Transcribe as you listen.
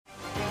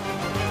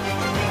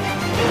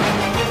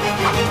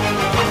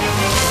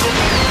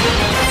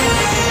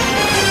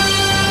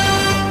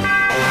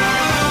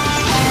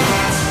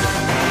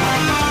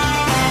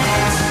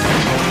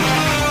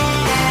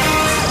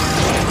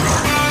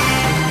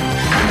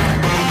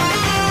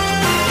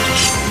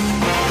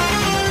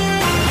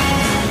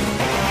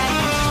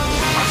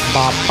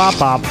The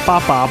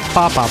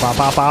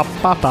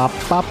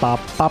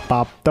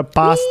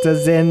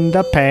pasta's in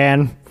the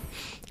pan.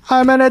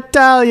 I'm an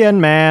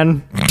Italian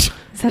man.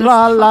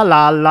 La la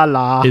la la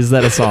la. Is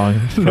that a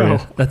song?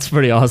 No. That's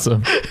pretty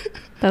awesome.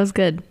 That was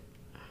good.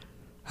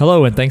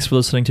 Hello, and thanks for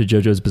listening to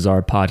JoJo's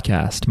Bizarre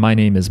Podcast. My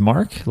name is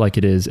Mark, like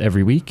it is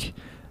every week.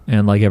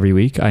 And like every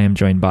week, I am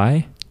joined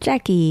by...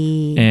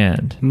 Jackie.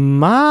 And...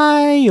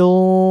 Miles.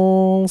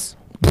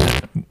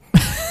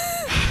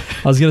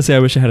 I was going to say I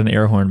wish I had an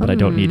air horn, but I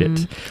don't need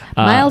it.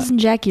 Miles and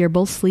Jackie are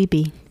both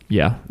sleepy.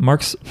 Yeah,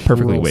 Mark's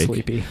perfectly awake.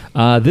 Sleepy.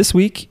 This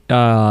week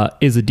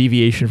is a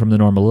deviation from the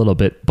norm a little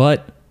bit,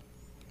 but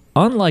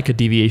unlike a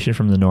deviation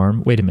from the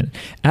norm, wait a minute.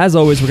 As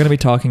always, we're going to be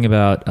talking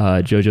about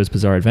JoJo's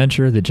Bizarre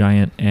Adventure, the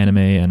giant anime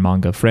and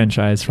manga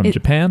franchise from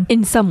Japan.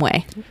 In some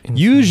way.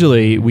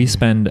 Usually, we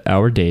spend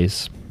our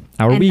days,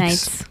 our And weeks,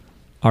 nights.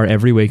 our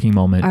every waking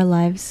moment Our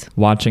lives.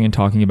 watching and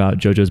talking about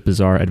JoJo's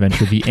Bizarre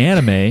Adventure, the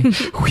anime.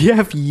 We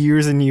have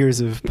years and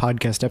years of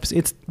podcast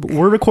episodes.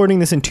 We're recording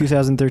this in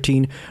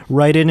 2013.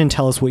 Write in and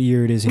tell us what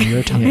year it is in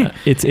your time. Yeah,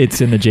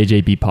 it's in the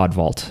JJB Pod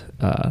Vault,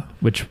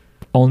 which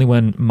only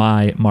when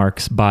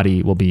Mark's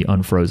body will be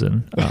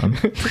unfrozen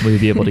will you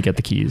be able to get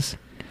the keys.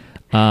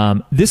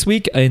 This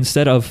week,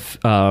 instead of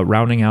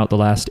rounding out the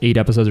last 8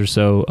 episodes or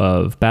so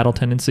of Battle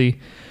Tendency,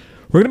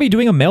 we're going to be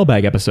doing a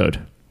mailbag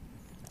episode.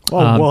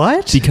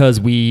 What?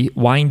 Because we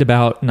whined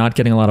about not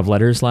getting a lot of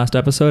letters last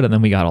episode, and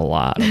then we got a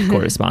lot of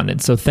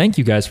correspondence. So thank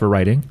you guys for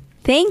writing.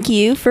 Thank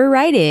you for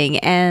writing.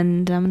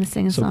 And I'm going to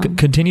sing a So song.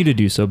 continue to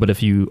do so. But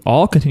if you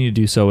all continue to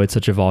do so at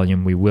such a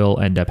volume, we will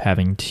end up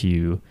having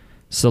to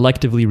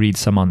selectively read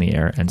some on the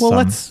air and Well,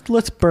 some.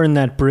 let's burn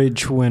that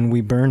bridge when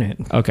we burn it.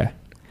 Okay.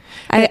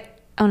 I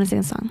want to sing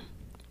a song.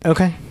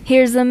 Okay.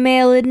 Here's the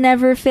mail, it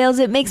never fails.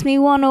 It makes me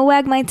want to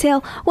wag my tail.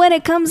 When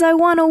it comes, I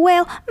want to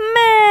wail.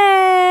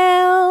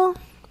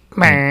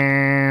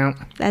 Mail.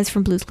 That's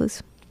from Blue's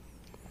Clues.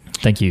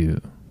 Thank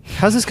you.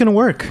 How's this gonna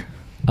work?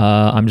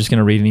 I'm just going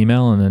to read an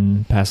email and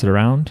then pass it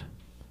around.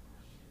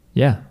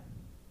 Yeah.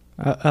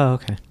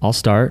 Okay. I'll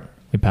start.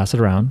 We pass it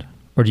around.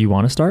 Or do you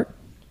want to start?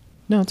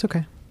 No, it's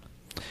okay.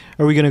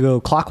 Are we gonna go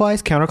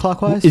clockwise,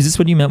 counterclockwise? Is this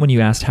what you meant when you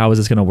asked how is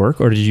this going to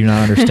work? Or did you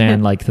not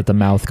understand like that the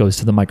mouth goes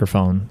to the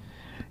microphone?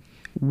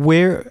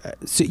 Where?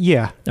 So,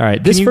 yeah. All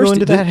right. Can you go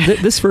into that?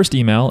 This first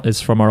email is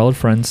from our old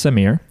friend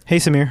Samir. Hey,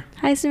 Samir.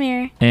 Hi,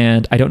 Samir.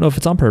 And I don't know if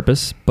it's on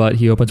purpose, but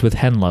he opens with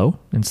Henlo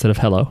instead of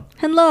hello.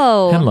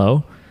 Hello.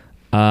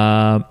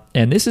 Henlo.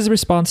 And this is a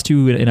response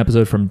to an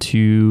episode from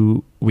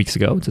 2 weeks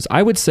ago. It says,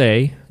 I would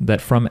say that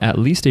from at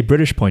least a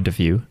British point of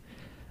view,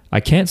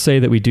 I can't say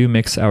that we do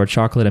mix our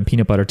chocolate and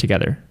peanut butter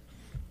together.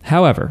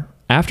 However,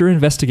 after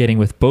investigating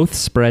with both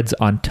spreads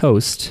on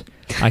toast,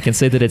 I can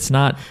say that it's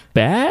not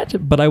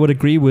bad, but I would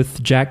agree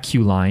with Jack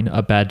Q-Line,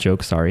 a bad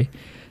joke, sorry,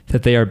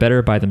 that they are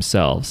better by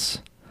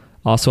themselves.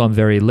 Also, I'm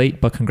very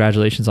late, but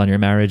congratulations on your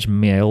marriage,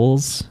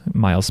 Miles.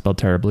 Miles spelled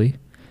terribly.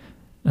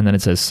 And then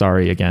it says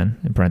sorry again,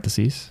 in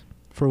parentheses,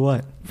 For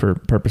what? for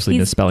purposely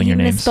misspelling your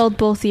He names. misspelled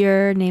both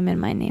your name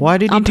and my name. Why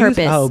did he on do purpose?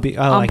 this?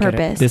 On I get it.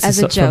 purpose. This as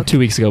is a joke. from 2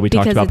 weeks ago. We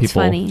talked because about it's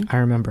people funny. I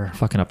remember.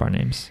 fucking up our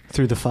names.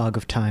 Through the fog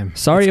of time.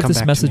 Sorry It's if come this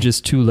back to message me.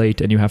 is too late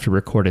and you have to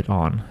record it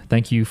on.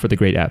 Thank you for the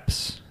great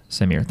apps,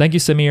 Samir. Thank you,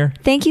 Samir.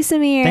 Thank you,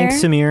 Samir. Thanks,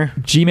 Samir.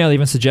 Gmail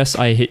even suggests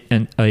I hit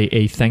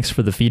a thanks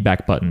for the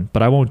feedback button,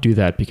 but I won't do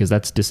that because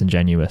that's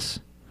disingenuous.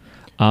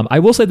 I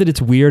will say that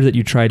it's weird that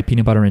you tried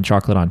peanut butter and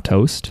chocolate on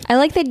toast. I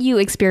like that you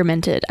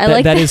experimented.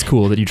 That is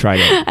cool that you tried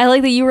it. I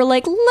like that you were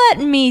like, let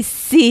me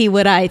see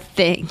what I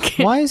think.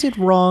 Why is it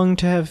wrong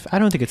to have... I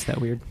don't think it's that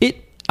weird.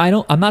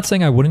 I'm not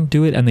saying I wouldn't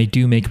do it, and they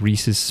do make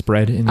Reese's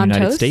spread in the On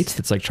United toast? States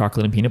that's like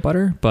chocolate and peanut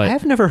butter, but I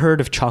have never heard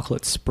of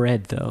chocolate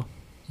spread, though.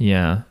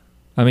 yeah.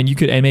 I mean, you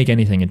could make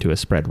anything into a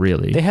spread,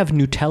 really. They have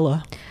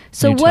Nutella.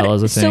 So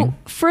Nutella's a what? thing. So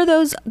for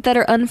those that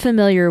are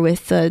unfamiliar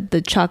with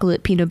the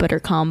chocolate peanut butter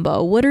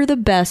combo, what are the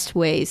best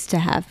ways to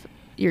have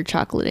your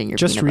chocolate and your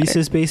Just peanut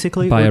Reese's,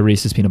 basically. Buy a or,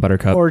 Reese's peanut butter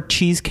cup. or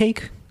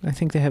cheesecake. I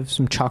think they have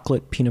some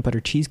chocolate peanut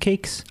butter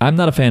cheesecakes. I'm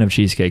not a fan of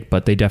cheesecake,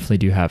 but they definitely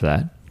do have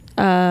that.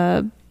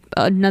 butter?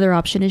 Another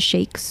option is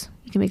shakes.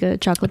 You can make a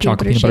chocolate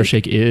Peanut butter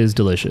shake is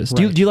delicious.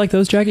 Right. Do you like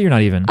those, Jackie? You're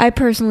not even. I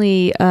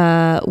personally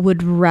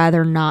would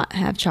rather not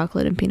have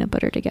chocolate and peanut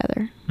butter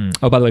together.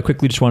 Oh, by the way,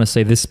 quickly, just want to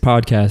say this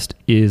podcast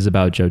is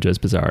about JoJo's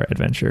Bizarre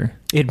Adventure.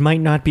 It might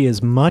not be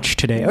as much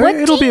today. Or What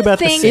it'll do be you about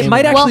the think- same. It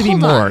might Well, actually be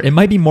hold more. on. It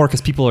might be more because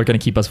people are going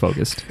to keep us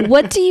focused.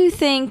 What do you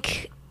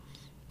think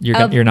You're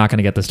not going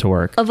to get this to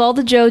work. of all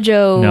the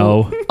JoJo?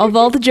 No. Of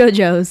all the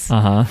JoJos,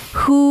 Uh-huh.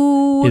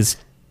 who Is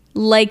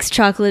likes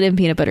chocolate and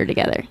peanut butter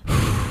together?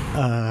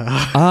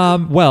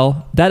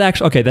 well,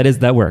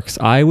 that works.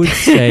 I would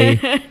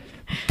say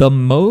the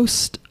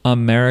most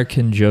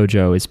American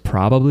JoJo is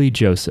probably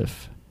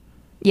Joseph.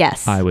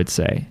 Yes. I would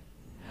say.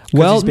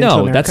 Well, he's been to no,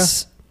 America?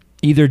 that's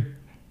either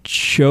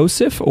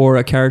Joseph or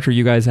a character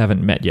you guys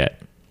haven't met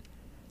yet.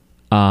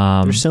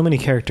 There's so many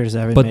characters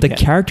I haven't But met the yet.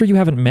 character you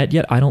haven't met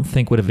yet, I don't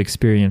think would have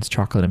experienced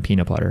chocolate and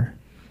peanut butter.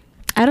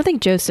 I don't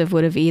think Joseph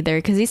would have either,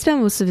 because he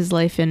spent most of his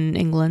life in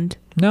England.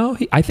 No,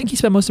 I think he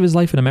spent most of his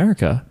life in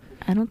America.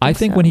 I don't. I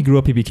think so. when he grew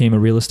up, he became a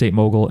real estate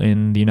mogul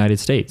in the United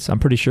States. I'm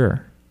pretty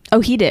sure. Oh,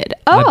 he did.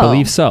 Oh, I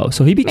believe so.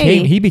 So he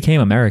became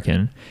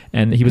American,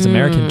 and he was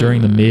American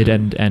during the mid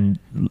and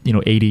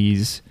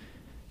 80s,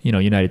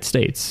 United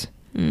States.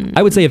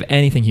 I would say if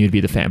anything, he would be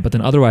the fan. But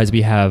then otherwise,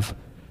 we have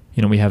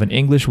an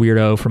English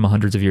weirdo from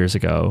hundreds of years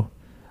ago.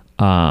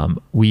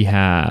 We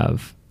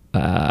have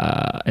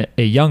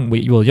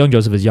young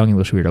Joseph is young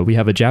English weirdo. We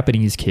have a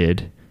Japanese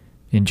kid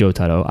in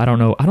Jotaro. I don't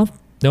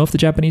know if the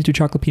Japanese do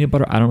chocolate peanut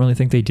butter. I don't really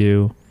think they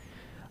do.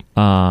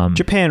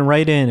 Japan,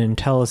 write in and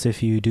tell us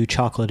if you do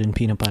chocolate and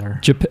peanut butter.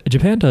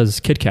 Japan does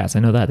Kit Kats. I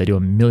know that. They do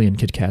 1 million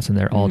Kit Kats and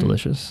they're all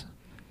delicious.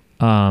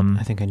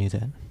 I think I knew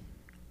that.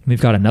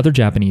 We've got another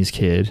Japanese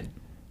kid.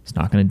 He's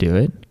not going to do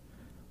it.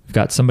 We've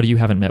got somebody you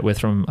haven't met with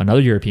from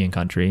another European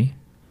country.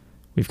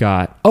 We've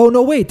got... Oh,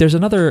 no, wait. There's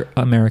another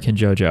American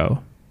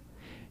JoJo.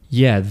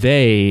 Yeah,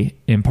 they,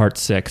 in part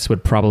 6,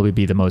 would probably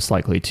be the most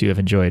likely to have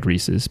enjoyed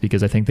Reese's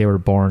because I think they were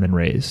born and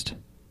raised.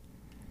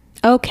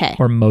 Okay.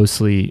 Or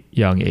mostly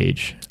young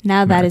age.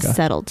 Now America. that is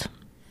settled.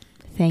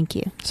 Thank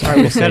you. So All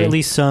right, we've got at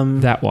least some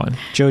that one.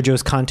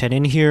 JoJo's content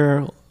in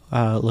here.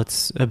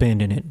 Let's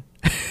abandon it.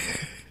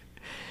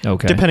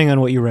 Okay. Depending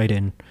on what you write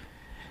in.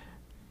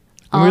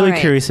 I'm All really right.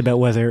 curious about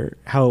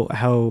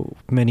how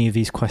many of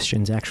these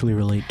questions actually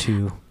relate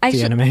to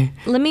the anime.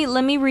 Let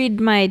me read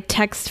my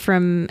text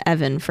from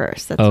Evan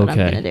first. That's what I'm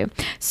Okay. going to do.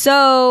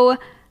 So,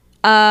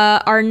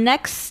 our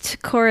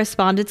next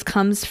correspondence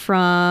comes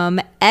from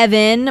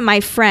Evan, my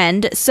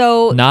friend.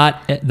 So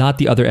Not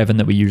the other Evan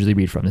that we usually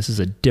read from. This is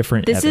a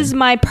different this Evan. is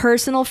my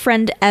personal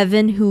friend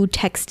Evan who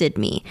texted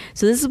me.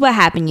 So this is what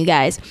happened, you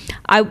guys.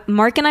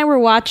 Mark and I were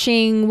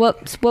watching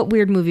what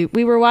weird movie?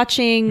 We were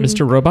watching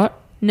Mr. Robot?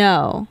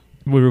 No.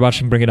 We were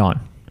watching Bring It On.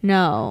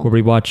 No. Were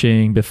we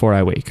watching Before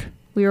I Wake?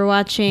 We were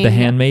watching The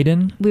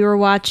Handmaiden? We were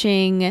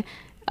watching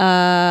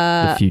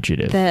The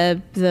Fugitive.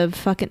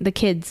 the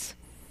kids.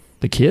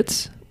 The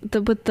Kids?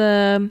 With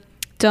the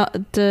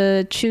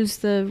choose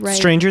the right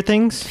Stranger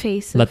Things?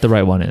 face. Let the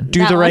Right One In. Do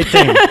That the one. right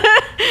thing.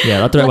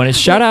 Yeah, Let the Right One In.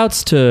 Shout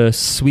outs to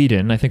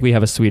Sweden. I think we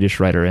have a Swedish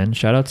writer in.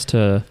 Shout outs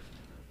to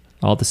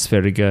all the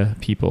Sverige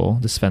people,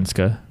 the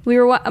Svenska.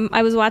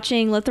 I was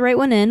watching Let the Right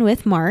One In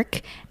with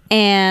Mark,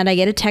 and I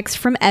get a text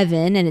from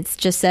Evan, and it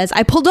just says,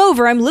 "I pulled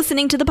over. I'm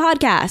listening to the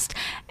podcast."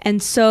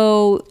 And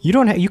so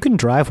You can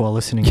drive while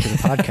listening to the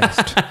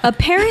podcast.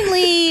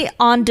 apparently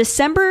on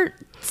December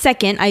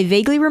 2nd, I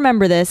vaguely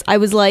remember this. I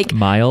was like,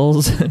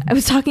 Miles. I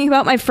was talking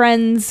about my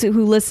friends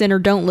who listen or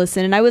don't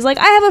listen, and I was like,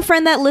 I have a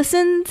friend that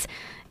listens,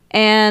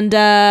 and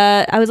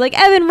I was like,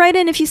 Evan, write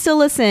in if you still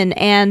listen.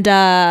 And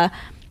a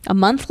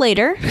month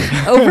later,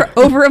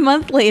 over a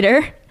month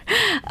later,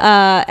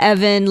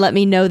 Evan let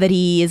me know that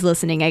he is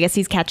listening. I guess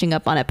he's catching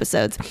up on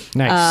episodes.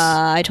 Nice.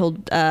 I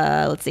told,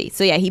 let's see.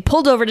 So yeah, he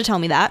pulled over to tell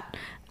me that.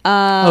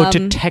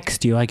 To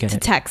text you, I get To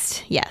it.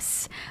 text,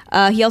 yes.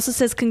 He also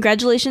says,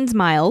 congratulations,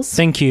 Miles.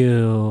 Thank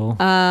you.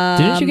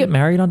 Didn't you get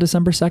married on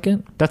December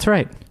 2nd? That's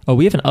right. Oh,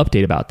 we have an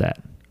update about that.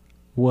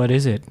 What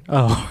is it?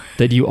 Oh,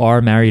 That you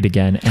are married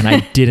again, and I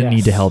didn't Yes.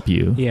 need to help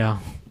you. yeah.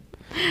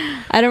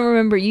 I don't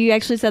remember. You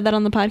actually said that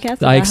on the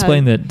podcast? I About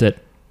explained that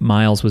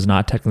Miles was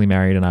not technically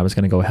married and I was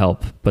going to go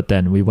help, but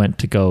then we went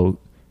to go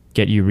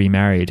get you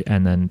remarried,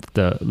 and then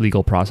the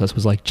legal process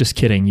was like, just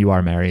kidding, you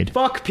are married.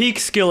 Fuck peak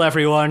skill,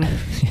 everyone.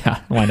 Yeah,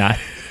 why not?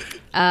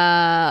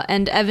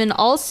 And Evan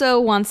also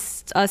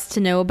wants us to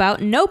know about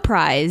No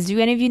Prize. Do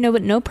any of you know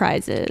what No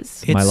Prize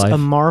is? My It's life. a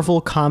Marvel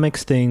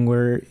Comics thing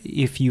where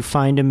if you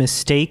find a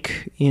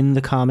mistake in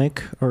the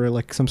comic or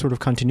like some sort of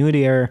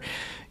continuity error,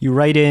 you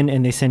write in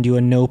and they send you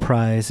a no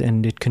prize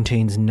and it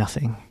contains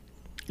nothing.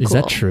 Is Cool.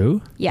 that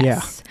true?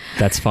 Yes.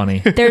 That's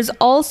funny. There's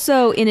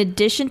also, in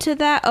addition to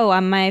that,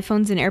 my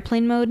phone's in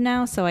airplane mode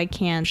now, so I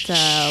can't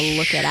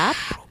look it up.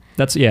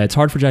 It's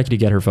hard for Jackie to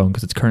get her phone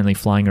because it's currently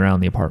flying around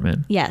the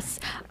apartment. Yes.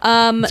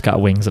 It's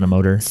got wings and a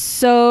motor.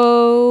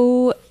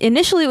 So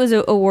initially it was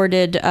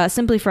awarded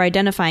simply for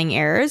identifying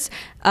errors.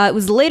 It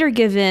was later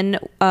given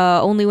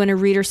only when a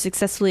reader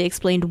successfully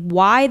explained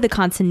why the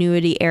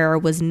continuity error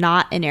was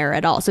not an error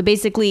at all. So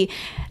basically,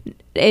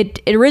 it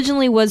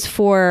originally was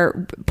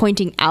for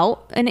pointing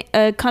out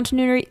a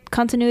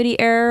continuity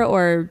error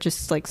or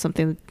just like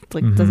something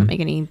like doesn't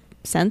make any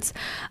sense.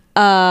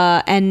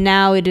 And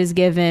now it is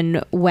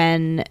given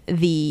when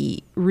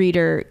the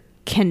reader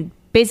can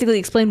basically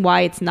explain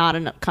why it's not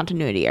a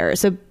continuity error.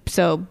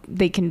 So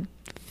they can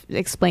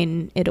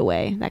explain it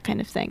away, that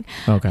kind of thing.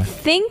 Okay. I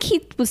think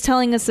he was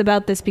telling us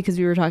about this because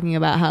we were talking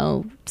about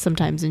how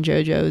sometimes in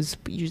JoJo's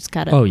you just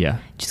gotta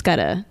just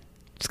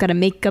gotta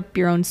make up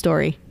your own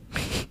story.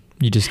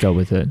 You just go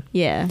with it.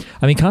 Yeah.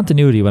 I mean,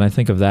 continuity, when I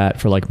think of that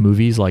for like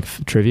movies, like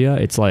trivia,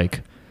 it's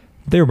like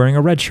they were wearing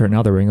a red shirt,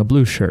 now they're wearing a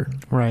blue shirt.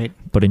 Right.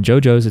 But in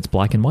JoJo's, it's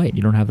black and white.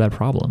 You don't have that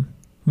problem.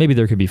 Maybe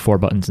there could be 4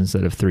 buttons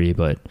instead of 3,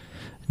 but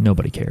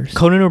nobody cares.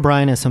 Conan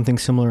O'Brien has something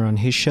similar on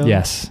his show.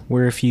 Yes.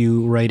 Where if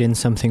you write in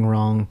something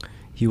wrong,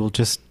 he will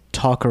just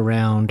talk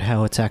around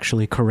how it's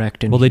actually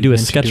correct. And Well, they he do a meant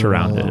to sketch do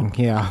around all it. along.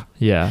 Yeah.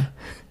 Yeah.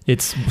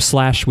 It's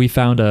 / we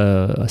found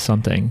a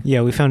something.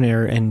 Yeah, we found an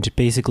error, and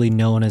basically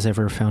no one has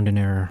ever found an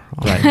error.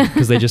 Right,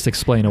 because they just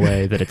explain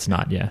away that it's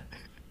not, yeah.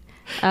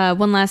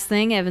 One last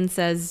thing, Evan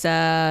says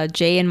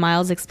Jay and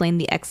Miles explain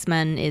the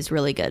X-Men is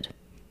really good.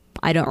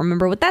 I don't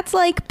remember what that's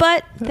like,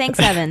 but thanks,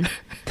 Evan.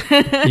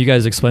 You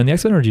guys explain the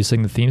X-Men, or did you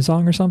sing the theme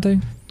song or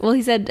something? Well,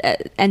 he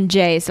said and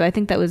Jay, so I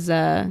think that was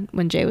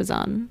when Jay was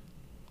on.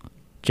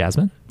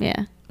 Jasmine?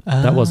 Yeah.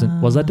 That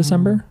wasn't. Was that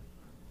December?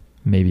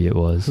 Maybe it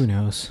was. Who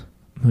knows?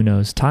 Who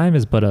knows? Time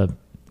is but a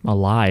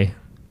lie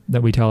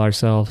that we tell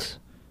ourselves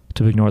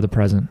to ignore the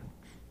present,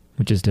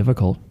 which is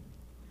difficult.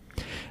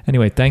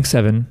 Anyway, thanks,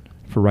 Evan,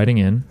 for writing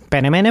in.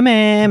 Apparently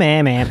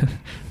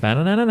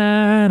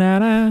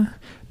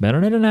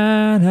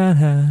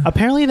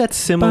that's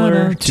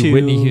similar to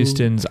Whitney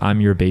Houston's I'm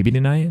Your Baby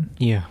Tonight.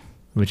 Yeah.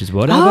 Which is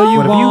whatever you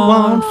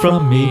want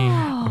from me.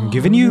 I'm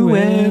giving you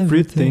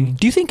everything.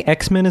 Do you think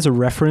X-Men is a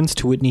reference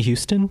to Whitney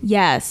Houston?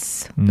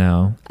 Yes.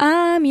 No.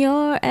 I'm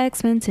your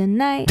X-Men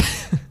tonight.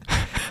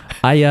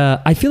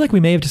 I feel like we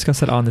may have discussed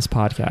that on this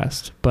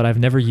podcast, but I've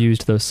never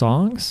used those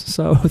songs,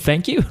 so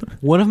thank you.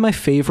 One of my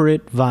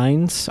favorite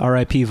vines,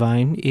 R.I.P.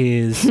 Vine,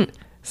 is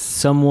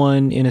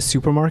someone in a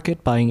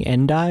supermarket buying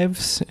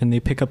endives, and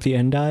they pick up the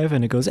endive,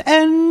 and it goes,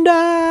 endive!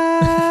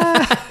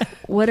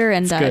 What are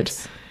It's good.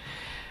 endives?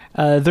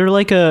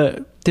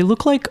 They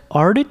look like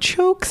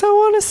artichokes, I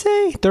want to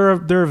say. They're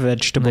a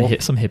vegetable.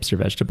 Some hipster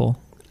vegetable.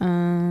 Do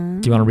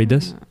you want to read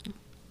this?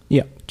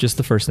 Yeah. Just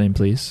the first name,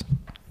 please.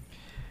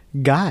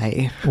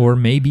 Guy. Or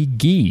maybe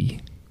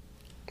Guy.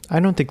 I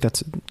don't think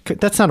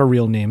that's not a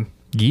real name.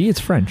 Guy, it's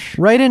French.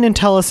 Write in and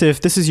tell us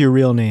if this is your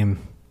real name.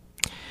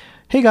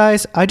 Hey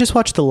guys, I just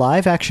watched the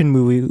live action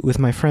movie with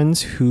my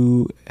friends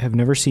who have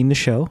never seen the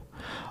show.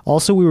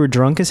 Also, we were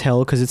drunk as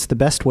hell because it's the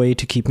best way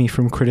to keep me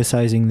from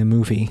criticizing the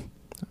movie.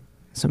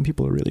 Some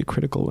people are really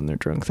critical when they're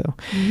drunk, though.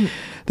 Mm-hmm.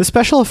 The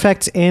special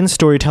effects and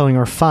storytelling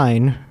are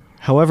fine.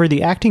 However,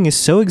 the acting is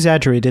so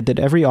exaggerated that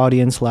every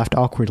audience laughed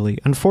awkwardly.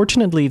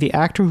 Unfortunately, the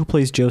actor who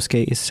plays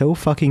Josuke is so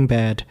fucking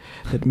bad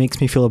that it makes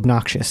me feel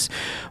obnoxious.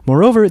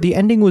 Moreover, the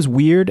ending was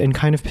weird and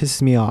kind of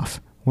pisses me off.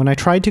 When I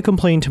tried to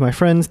complain to my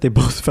friends, they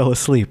both fell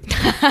asleep.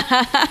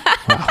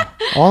 Wow.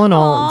 All in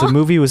all, the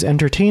movie was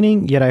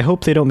entertaining, yet I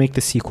hope they don't make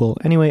the sequel.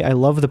 Anyway, I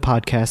love the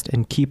podcast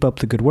and keep up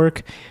the good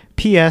work.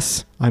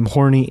 P.S. I'm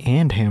horny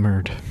and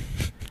hammered.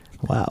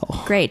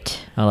 Wow. Great.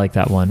 I like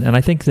that one. And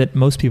I think that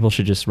most people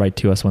should just write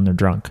to us when they're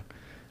drunk.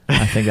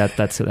 I think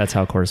that's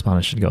how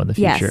correspondence should go in the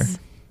future. Yes.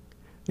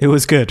 It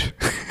was good.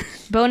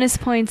 Bonus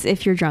points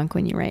if you're drunk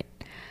when you write.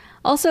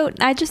 Also,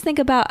 I just think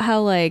about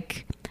how,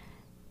 like,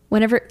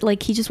 whenever,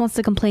 like, he just wants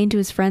to complain to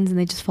his friends and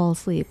they just fall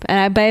asleep.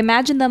 And I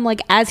imagine them, like,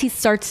 as he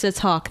starts to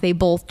talk, they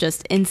both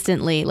just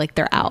instantly, like,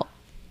 they're out.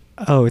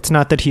 Oh, it's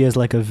not that he has,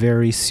 like, a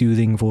very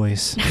soothing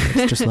voice.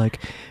 It's just like,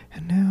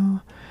 and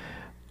now,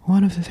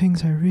 one of the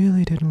things I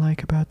really didn't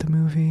like about the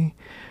movie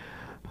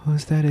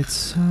was that it's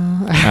so...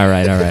 All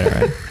right.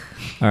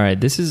 All right,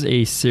 this is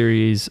a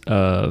series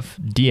of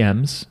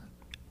DMs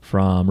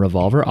from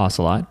Revolver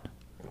Ocelot.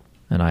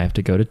 And I have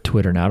to go to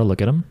Twitter now to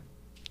look at them.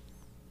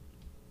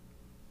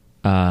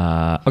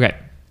 Okay.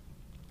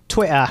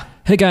 Twitter.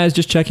 Hey guys,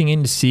 just checking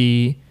in to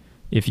see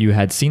if you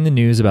had seen the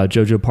news about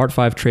JoJo Part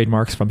 5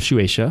 trademarks from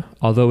Shueisha.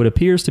 Although it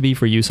appears to be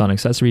for use on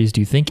accessories,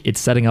 do you think it's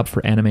setting up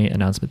for anime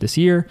announcement this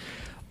year?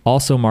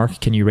 Also,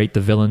 Mark, can you rate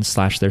the villains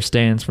 / their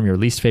stands from your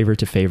least favorite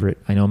to favorite?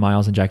 I know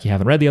Miles and Jackie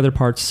haven't read the other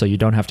parts, so you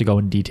don't have to go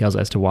into details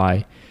as to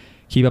why.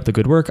 Keep up the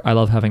good work. I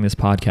love having this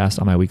podcast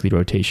on my weekly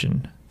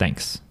rotation.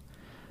 Thanks.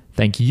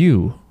 Thank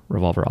you,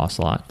 Revolver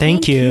Ocelot.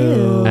 Thank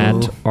you. At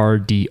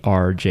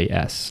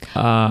RDRJS.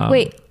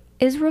 Wait,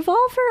 is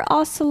Revolver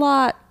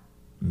Ocelot...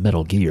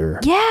 Metal Gear.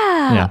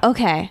 Yeah.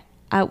 Okay.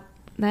 I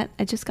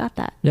just got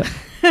that. Yep.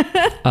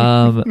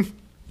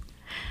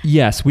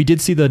 Yes, we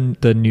did see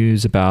the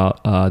news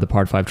about the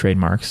Part 5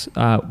 trademarks.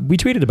 We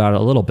tweeted about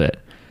it a little bit,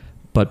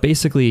 but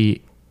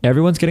basically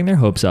everyone's getting their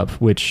hopes up,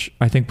 which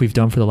I think we've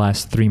done for the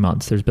last 3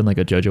 months. There's been like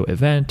a JoJo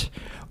event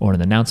or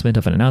an announcement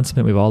of an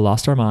announcement. We've all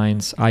lost our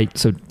minds. I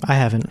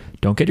haven't.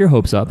 Don't get your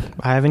hopes up.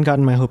 I haven't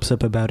gotten my hopes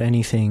up about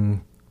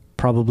anything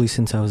probably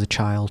since I was a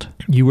child.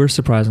 You were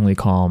surprisingly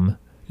calm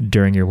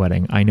during your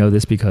wedding. I know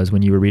this because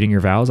when you were reading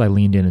your vows, I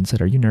leaned in and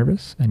said, "Are you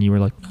nervous?" And you were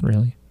like, "Not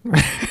really."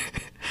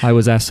 I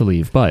was asked to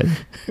leave, but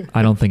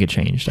I don't think it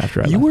changed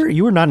after I left.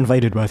 You were not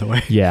invited, by the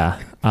way.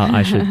 Yeah,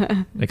 I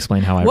should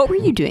explain how What were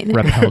you doing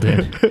there? Repelled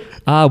in.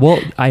 Well,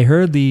 I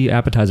heard the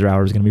appetizer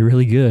hour is going to be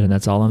really good, and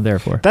that's all I'm there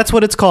for. That's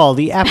what it's called,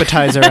 the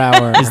appetizer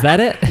hour. Is that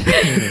it?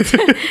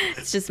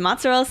 It's just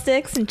mozzarella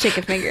sticks and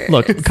chicken fingers.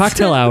 Look,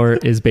 cocktail hour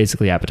is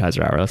basically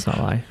appetizer hour. Let's not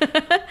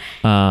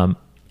lie.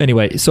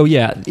 Anyway, so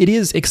yeah, it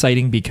is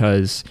exciting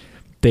because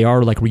they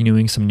are like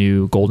renewing some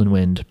new Golden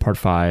Wind Part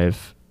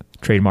 5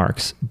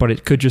 trademarks, but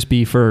it could just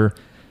be for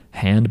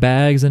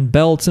handbags and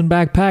belts and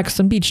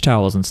backpacks and beach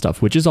towels and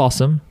stuff, which is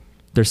awesome.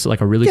 There's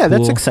like a really cool... Yeah,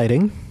 that's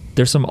exciting.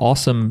 There's some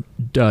awesome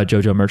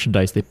JoJo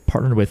merchandise. They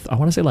partnered with, I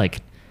want to say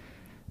like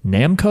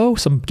Namco,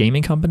 some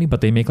gaming company,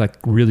 but they make like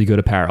really good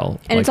apparel.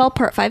 And like, it's all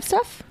Part 5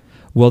 stuff?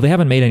 Well, they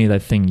haven't made any of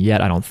that thing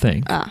yet, I don't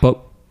think. But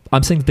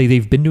I'm saying that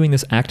they've been doing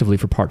this actively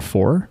for part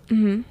 4.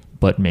 Mm-hmm.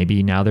 But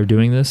maybe now they're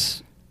doing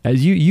this.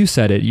 As you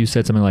said it, you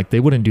said something like they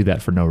wouldn't do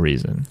that for no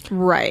reason.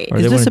 Right. Or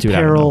Is they this wouldn't do it out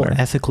of apparel nowhere.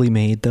 ethically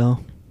made though?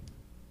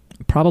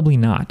 Probably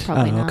not.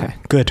 Probably not. Okay.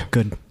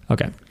 Good.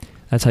 Okay.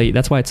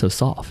 That's why it's so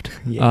soft.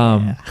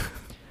 Yeah.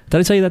 Did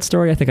I tell you that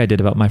story? I think I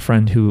did, about my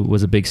friend who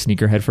was a big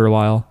sneakerhead for a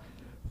while.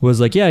 Was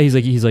like, yeah,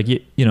 he's like,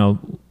 you know,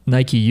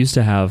 Nike used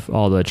to have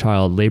all the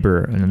child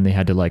labor, and then they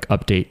had to like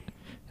update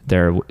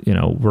their, you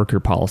know, worker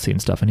policy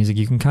and stuff. And he's like,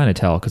 you can kind of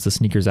tell because the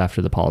sneakers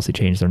after the policy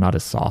change, they're not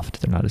as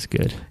soft, they're not as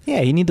good.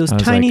 Yeah, you need those I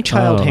was tiny like,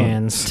 child oh,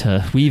 hands.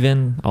 to weave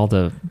in all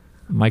the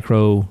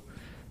micro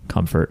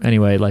comfort.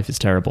 Anyway, life is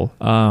terrible.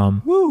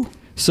 Woo.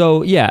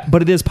 So yeah,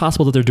 but it is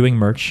possible that they're doing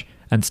merch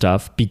and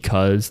stuff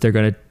because they're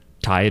going to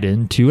tie it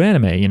into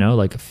anime, you know,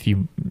 like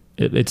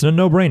it's a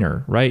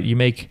no-brainer, right? You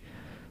make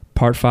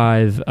part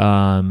 5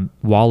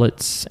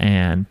 wallets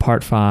and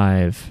part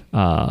 5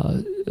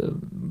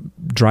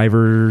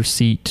 driver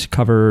seat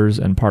covers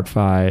and part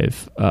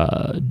 5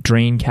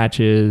 drain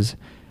catches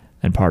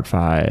and part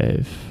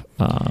 5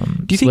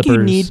 Do you think you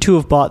slippers. need to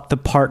have bought the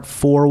part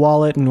 4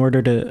 wallet in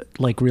order to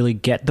like really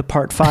get the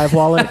part 5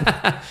 wallet?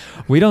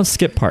 We don't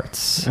skip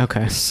parts.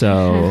 Okay.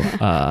 So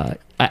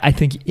I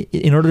think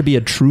in order to be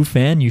a true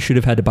fan, you should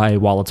have had to buy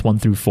wallets 1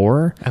 through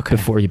 4 Okay.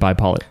 before you buy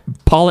Pollet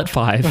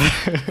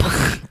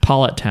 5.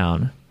 Pollet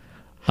Town.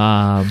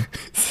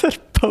 Is that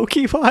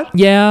Pokemon?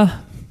 Yeah.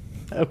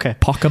 Okay.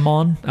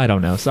 Pokemon. I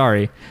don't know.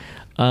 Sorry.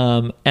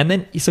 And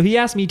then, so he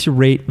asked me to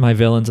rate my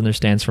villains and their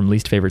stance from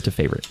least favorite to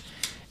favorite.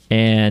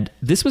 And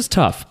this was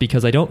tough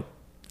because I don't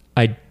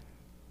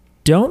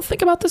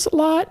think about this a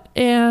lot.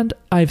 And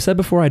I've said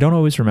before, I don't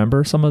always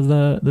remember some of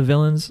the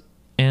villains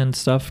and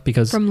stuff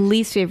because From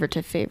least favorite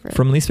to favorite.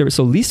 from least favorite.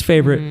 So least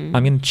favorite, I'm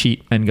going to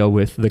cheat and go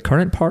with the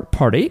current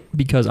part 8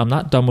 because I'm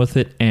not done with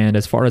it. And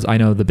as far as I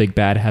know, the big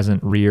bad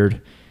hasn't reared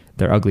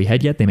their ugly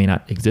head yet. They may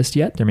not exist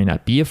yet. There may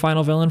not be a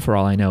final villain. For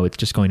all I know, it's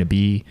just going to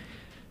be,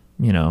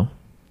 you know,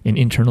 an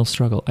internal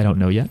struggle. I don't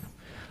know yet.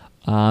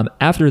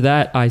 After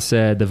that, I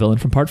said the villain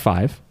from part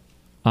 5.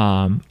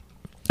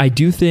 I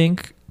do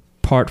think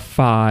part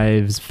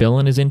 5's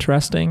villain is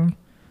interesting.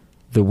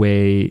 The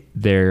way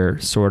they're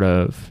sort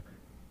of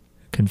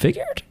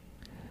configured,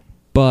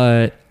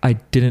 but I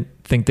didn't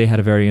think they had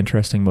a very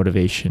interesting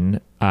motivation.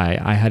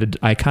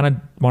 I kind of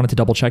wanted to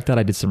double check that.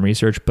 I did some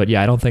research, but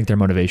yeah, I don't think their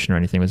motivation or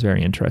anything was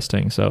very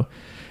interesting. So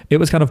it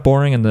was kind of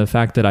boring, and the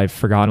fact that I've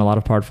forgotten a lot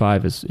of part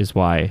 5 is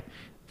why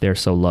they're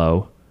so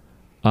low.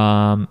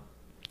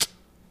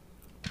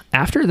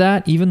 After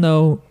that, even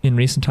though in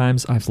recent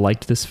times I've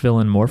liked this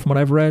villain more from what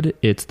I've read,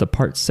 it's the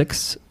part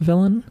 6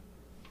 villain.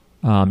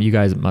 You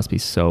guys must be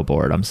so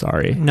bored. I'm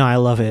sorry. No, I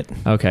love it.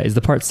 Okay, is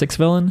the part 6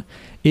 villain.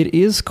 It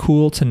is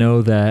cool to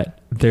know that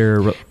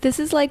they're... This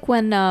is like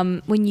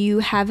when you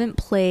haven't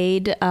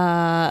played,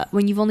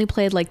 when you've only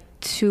played like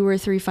 2 or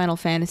 3 Final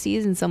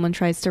Fantasies, and someone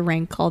tries to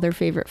rank all their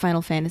favorite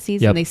Final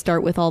Fantasies, Yep. and they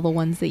start with all the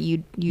ones that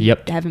you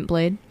Yep. haven't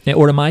played.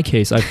 Or in my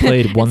case, I've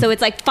played one... So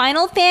it's like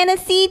Final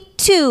Fantasy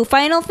 2,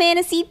 Final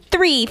Fantasy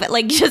 3, but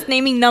like just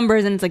naming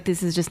numbers, and it's like,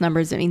 this is just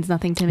numbers. It means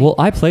nothing to me. Well,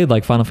 I played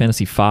like Final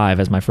Fantasy 5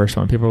 as my first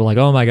one. People were like,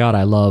 "Oh my god,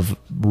 I love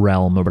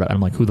Realm." Or whatever.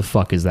 I'm like, "Who the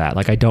fuck is that?"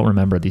 Like, I don't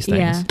remember these things.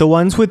 Yeah. The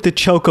ones with the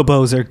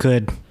chocobos are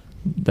good.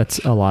 That's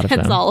a lot of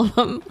That's them. all of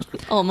them,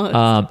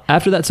 almost.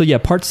 After that, so yeah,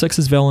 part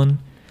 6's villain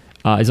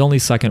is only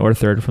second or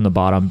third from the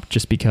bottom,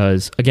 just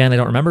because again I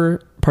don't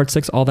remember part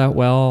 6 all that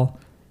well,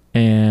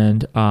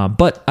 and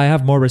but I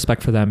have more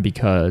respect for them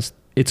because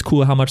it's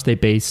cool how much they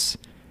base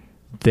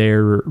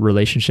their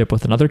relationship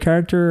with another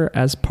character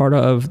as part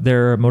of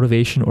their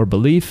motivation or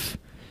belief.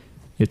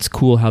 It's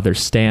cool how their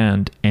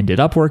stand ended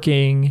up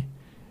working.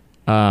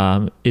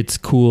 It's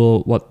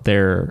cool what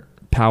their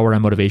power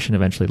and motivation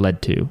eventually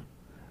led to.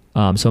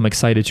 So I'm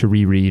excited to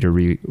reread or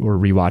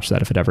rewatch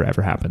that if it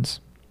ever happens.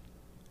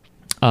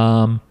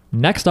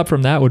 Next up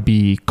from that would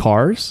be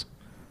Cars,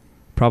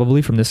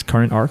 probably from this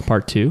current arc,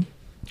 part 2.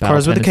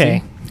 Cars with a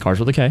K. Cars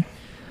with a K.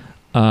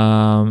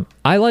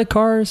 I like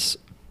Cars,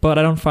 but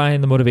I don't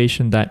find the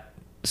motivation that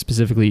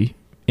specifically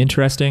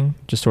interesting.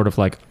 Just sort of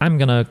like, I'm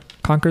gonna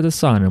conquer the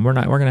sun, and we're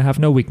gonna have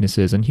no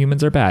weaknesses, and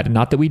humans are bad.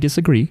 Not that we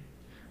disagree.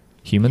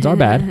 Humans are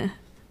bad,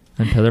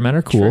 and Pillar Men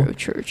are cool.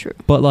 True.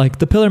 But like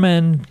the Pillar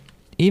Men,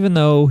 even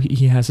though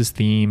he has his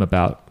theme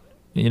about,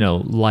 you know,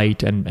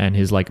 light and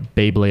his like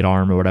Beyblade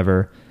arm or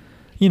whatever,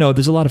 you know,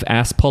 there's a lot of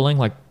ass pulling.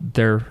 Like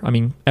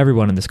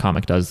everyone in this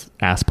comic does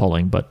ass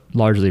pulling, but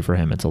largely for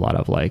him, it's a lot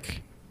of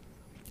like,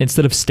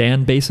 instead of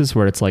stand bases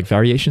where it's like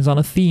variations on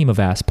a theme of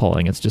ass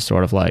pulling, it's just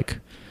sort of like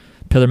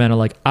Pillar Men are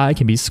like, I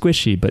can be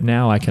squishy, but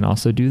now I can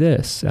also do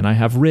this, and I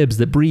have ribs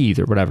that breathe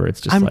or whatever.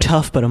 It's just I'm like,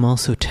 tough, but I'm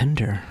also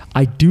tender.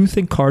 I do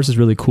think Cars is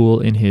really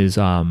cool in his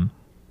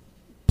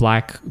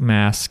black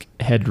mask,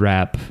 head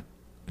wrap,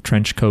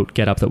 trench coat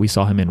getup that we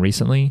saw him in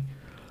recently.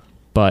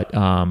 But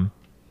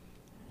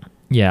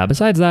yeah,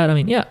 besides that, I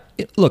mean, yeah,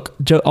 look,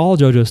 all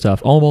JoJo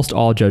stuff, almost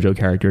all JoJo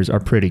characters are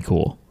pretty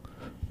cool.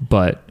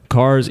 But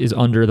Cars is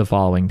under the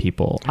following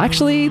people.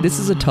 Actually, this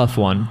is a tough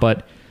one,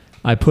 but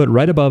I put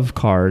right above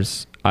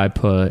Cars, I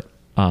put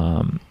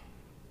the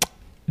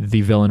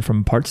villain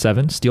from Part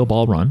 7, Steel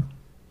Ball Run.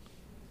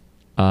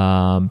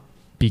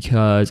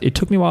 Because it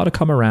took me a while to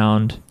come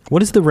around.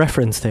 What is the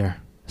reference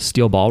there?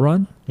 Steel Ball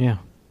Run? Yeah.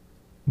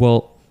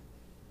 Well,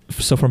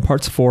 so from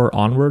parts 4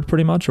 onward,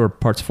 pretty much, or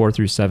parts 4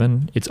 through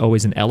 7, it's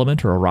always an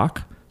element or a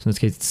rock. So in this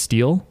case, it's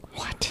steel.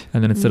 What?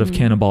 And then instead of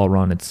Cannonball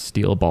Run, it's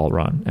Steel Ball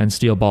Run. And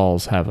steel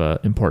balls have an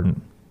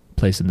important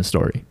place in the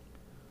story.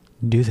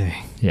 Do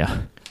they?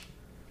 Yeah.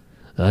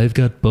 I've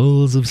got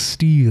balls of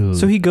steel.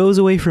 So he goes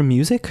away from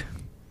music?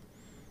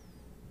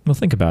 Well,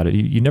 think about it.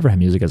 You never had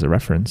music as a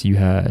reference. You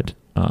had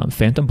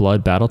Phantom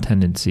Blood, Battle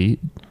Tendency,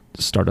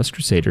 Stardust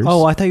Crusaders.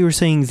 Oh, I thought you were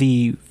saying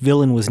the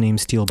villain was named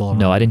Steel Ball Run.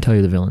 No, I didn't tell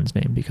you the villain's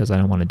name because I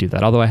don't want to do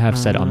that. Although I have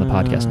said it on the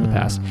podcast in the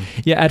past.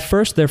 Yeah, at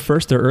first, their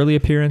early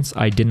appearance,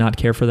 I did not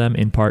care for them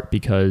in part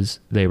because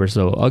they were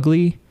so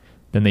ugly.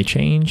 Then they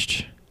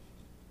changed,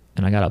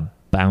 and I got a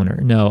boner.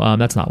 No,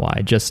 that's not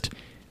why. Just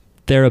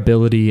their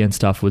ability and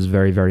stuff was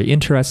very, very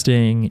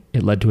interesting.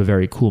 It led to a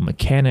very cool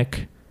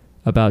mechanic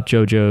about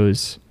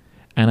JoJo's.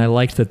 And I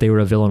liked that they were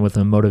a villain with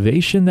a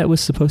motivation that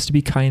was supposed to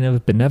be kind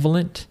of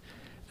benevolent.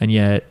 And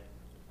yet,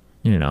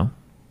 you know,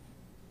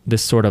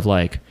 this sort of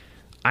like,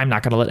 I'm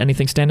not going to let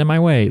anything stand in my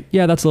way.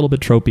 Yeah, that's a little bit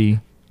tropey,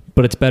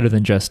 but it's better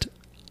than just,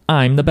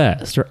 I'm the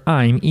best or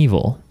I'm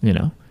evil, you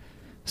know.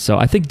 So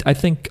I think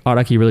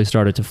Araki really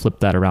started to flip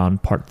that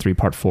around part 3,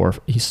 part 4.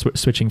 He's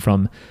switching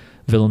from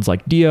villains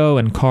like Dio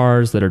and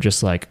Cars that are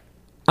just like,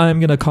 I'm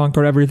going to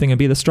conquer everything and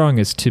be the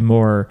strongest, to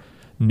more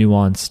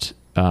nuanced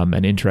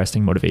and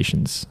interesting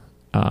motivations.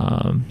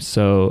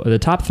 So the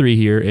top 3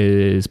 here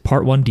is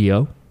part 1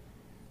 Dio.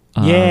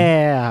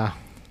 Yeah.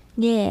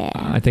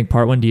 I think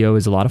part 1 Dio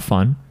is a lot of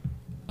fun.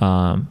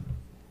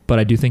 But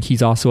I do think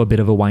he's also a bit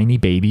of a whiny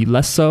baby,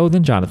 less so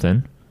than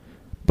Jonathan,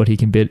 but he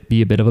can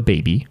be a bit of a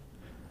baby.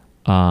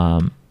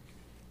 And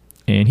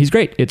he's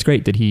great. It's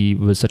great that he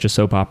was such a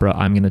soap opera,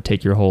 I'm going to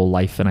take your whole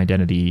life and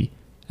identity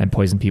and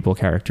poison people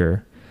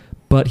character.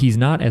 But he's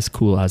not as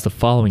cool as the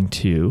following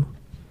 2.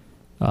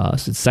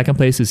 So second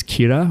place is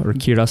Kira, or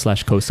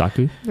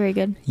Kira/Kosaku. Very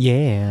good.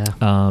 Yeah.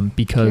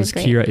 Because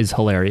Kira is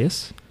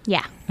hilarious.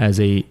 Yeah. As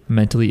a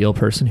mentally ill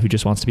person who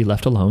just wants to be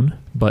left alone,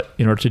 but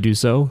in order to do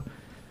so,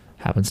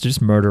 happens to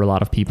just murder a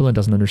lot of people and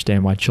doesn't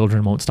understand why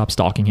children won't stop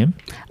stalking him.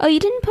 Oh, you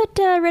didn't put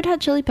Red Hot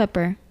Chili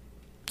Pepper.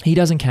 He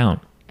doesn't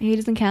count. He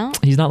doesn't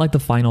count? He's not like the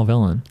final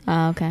villain.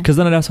 Oh, okay. Because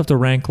then I'd also have to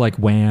rank like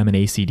Wham and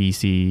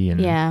AC/DC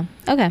and yeah.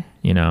 Okay.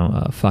 You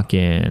know,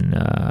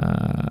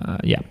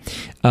 yeah.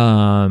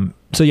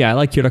 So yeah, I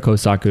like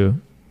Kira/Kosaku,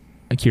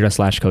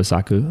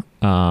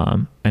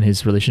 and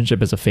his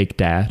relationship as a fake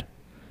dad.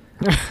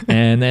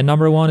 And then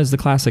number 1 is the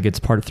classic. It's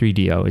part 3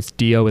 Dio. It's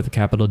Dio with a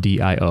capital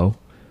D-I-O.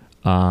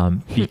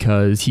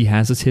 Because he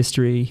has this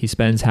history. He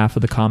spends half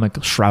of the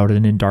comic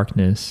shrouded in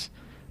darkness,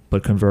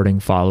 but converting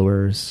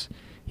followers.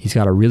 He's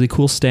got a really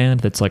cool stand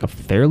that's like a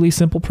fairly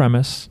simple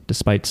premise,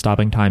 despite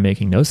stopping time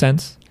making no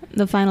sense.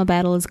 The final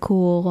battle is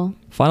cool.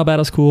 Final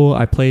battle's cool.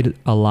 I played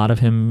a lot of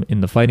him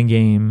in the fighting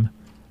game.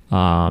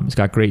 He's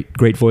got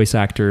great voice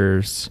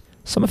actors.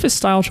 Some of his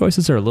style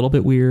choices are a little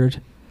bit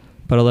weird,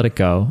 but I'll let it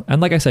go.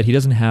 And like I said, he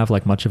doesn't have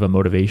like much of a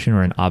motivation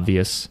or an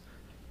obvious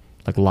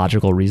like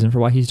logical reason for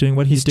why he's doing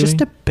what he's doing. He's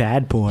just a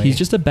bad boy. He's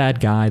just a bad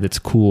guy that's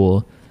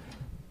cool,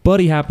 but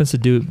he happens to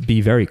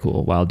be very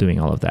cool while doing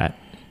all of that.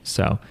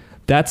 So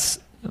that's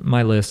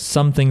my list.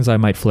 Some things I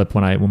might flip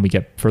when we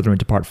get further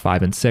into part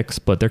 5 and 6,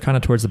 but they're kind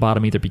of towards the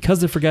bottom either because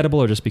they're forgettable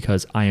or just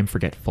because I am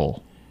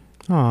forgetful.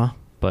 Aw.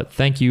 But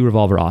thank you,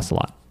 Revolver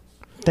Ocelot.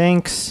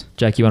 Thanks.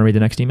 Jack, you want to read the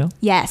next email?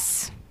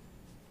 Yes.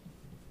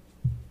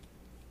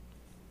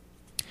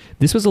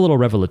 This was a little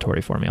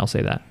revelatory for me, I'll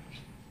say that.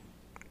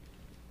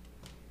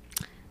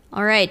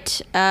 All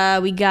right.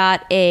 We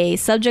got a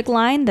subject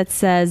line that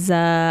says,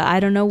 I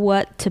don't know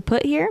what to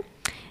put here.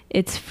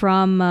 It's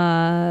from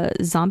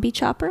Zombie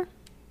Chopper.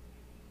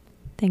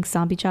 Thanks,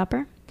 Zombie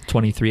Chopper.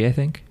 23, I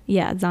think.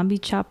 Yeah, Zombie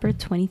Chopper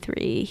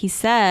 23. He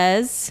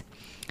says,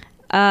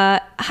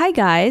 hi,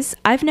 guys.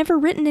 I've never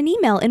written an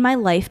email in my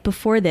life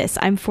before this.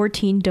 I'm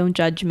 14. Don't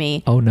judge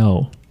me. Oh,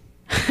 no.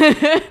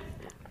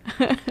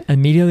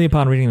 Immediately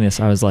upon reading this,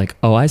 I was like,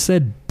 oh, I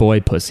said boy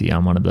pussy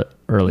on one of the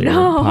earlier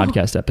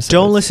podcast episodes.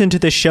 Don't listen to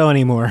this show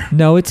anymore.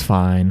 No, it's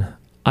fine.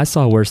 I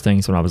saw worse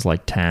things when I was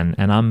like 10,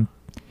 and I'm...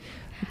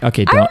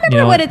 Okay, I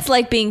remember what it's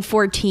like being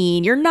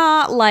 14. You're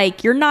not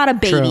a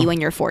baby True.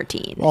 when you're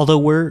 14. Although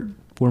we're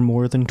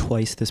more than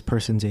twice this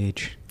person's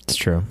age. It's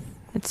true.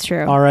 It's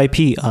true.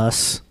 R.I.P.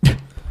 us.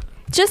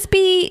 Just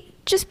be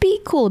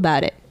cool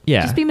about it.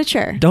 Yeah. Just be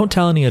mature. Don't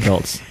tell any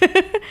adults.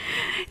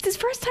 It's his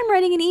first time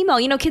writing an email.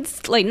 You know,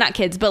 kids, like, not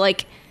kids, but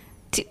like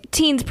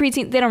teens,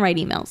 preteens, they don't write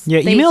emails. Yeah,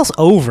 email's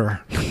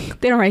over.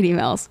 They don't write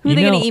emails. Who are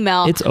they going to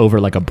email? It's over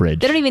like a bridge.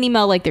 They don't even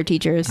email like their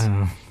teachers.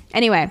 Oh.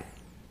 Anyway.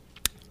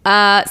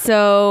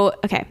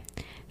 Okay.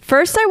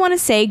 First, I want to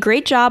say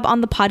great job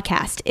on the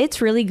podcast.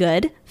 It's really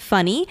good,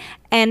 funny,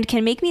 and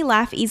can make me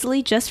laugh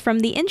easily just from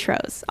the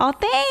intros. Oh,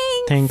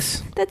 thanks.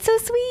 Thanks. That's so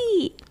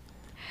sweet.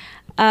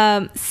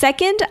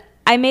 Second,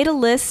 I made a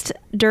list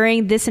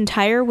during this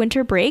entire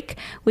winter break,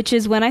 which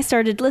is when I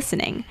started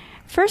listening.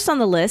 First on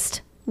the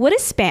list, what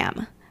is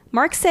spam?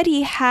 Mark said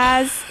he's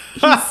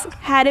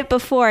had it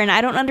before, and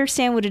I don't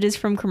understand what it is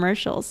from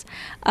commercials.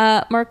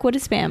 Mark, what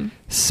is spam?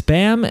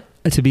 Spam,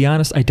 to be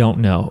honest, I don't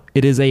know.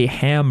 It is a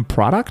ham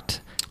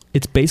product.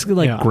 It's basically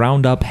like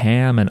ground up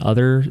ham and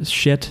other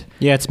shit.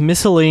 Yeah, it's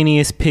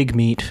miscellaneous pig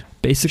meat.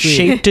 Basically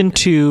shaped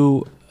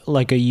into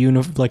like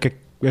a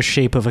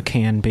shape of a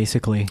can,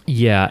 basically.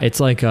 Yeah, it's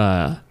like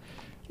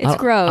It's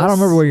gross. I don't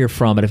remember where you're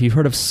from, but if you've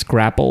heard of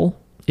Scrapple,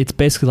 it's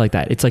basically like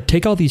that. It's like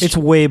take all these... It's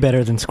way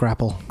better than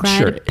Scrapple.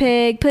 Grind a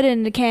pig, put it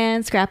in a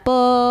can,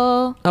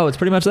 Scrapple. Oh, it's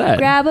pretty much that.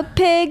 Grab a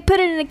pig, put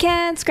it in a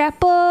can,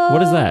 Scrapple.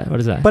 What is that? What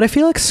is that? But I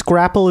feel like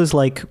Scrapple is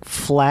like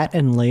flat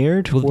and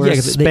layered,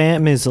 whereas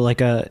spam is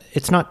like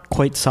it's not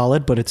quite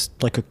solid, but it's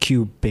like a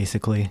cube,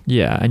 basically.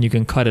 Yeah, and you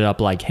can cut it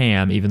up like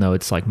ham, even though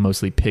it's like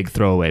mostly pig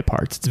throwaway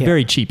parts. It's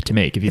very cheap to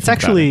make if you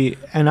think about it.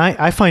 And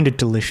I find it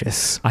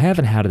delicious. I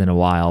haven't had it in a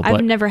while, but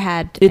I've never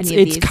had any of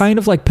these. It's kind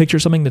of like picture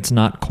something that's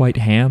not quite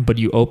ham, but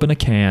you open a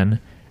can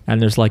and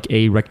there's like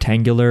a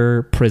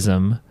rectangular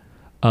prism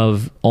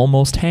of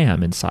almost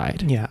ham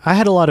inside. Yeah, I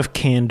had a lot of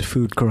canned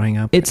food growing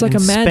up. It's like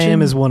imagine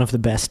spam is one of the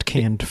best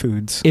canned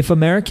foods. If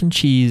American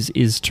cheese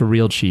is to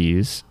real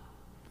cheese,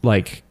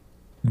 like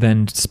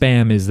then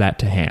spam is that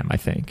to ham, I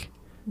think.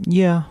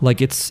 Yeah.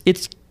 Like it's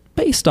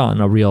based on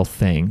a real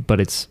thing,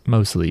 but it's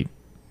mostly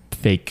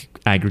fake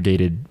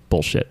aggregated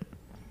bullshit.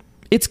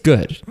 It's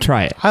good.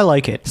 Try it. I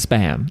like it.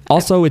 Spam.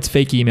 Also, it's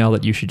fake email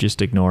that you should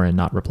just ignore and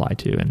not reply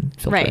to and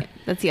filter. Right.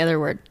 That's the other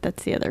word.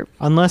 That's the other.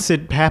 Unless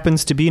it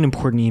happens to be an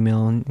important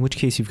email, in which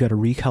case you've got to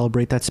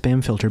recalibrate that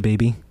spam filter,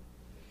 baby.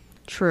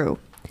 True.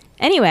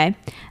 Anyway,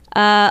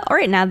 all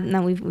right.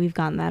 Now we've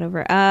gotten that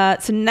over.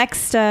 So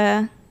next,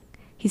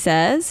 he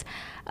says,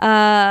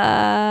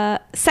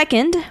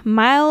 second,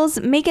 Miles,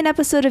 make an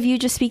episode of you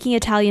just speaking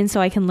Italian so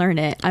I can learn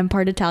it. I'm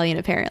part Italian,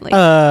 apparently.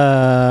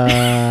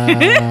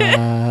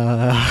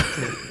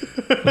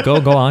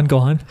 Go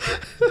on.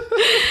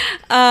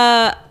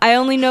 I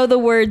only know the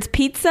words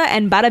pizza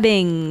and bada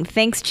bing.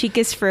 Thanks,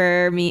 Chicas,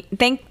 for me.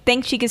 Thanks,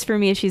 Chicas, for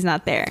me if she's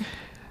not there.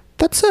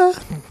 That's a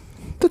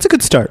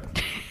good start.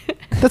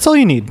 That's all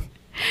you need.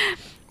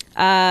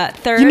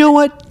 Third, you know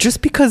what?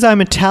 Just because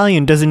I'm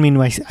Italian doesn't mean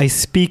I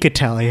speak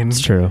Italian.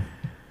 It's true.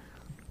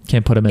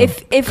 Can't put him in.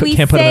 If we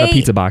can't put say, him in a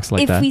pizza box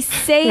like that. If we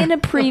say in a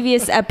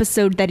previous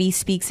episode that he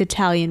speaks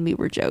Italian, we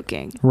were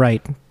joking.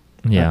 Right.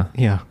 Yeah.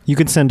 Yeah. You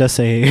can send us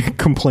a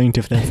complaint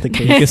if that's the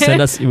case. You can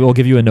send us. We'll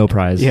give you a no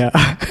prize. Yeah.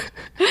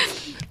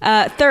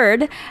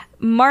 Third,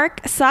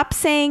 Mark, stop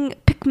saying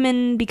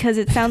Pikmin because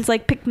it sounds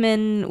like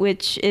Pikmin,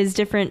 which is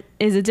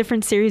a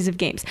different series of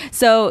games.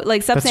 So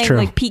like stop saying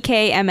like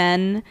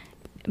PKMN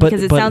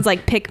because it sounds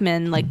like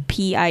Pikmin, like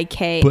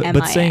PIKMIN.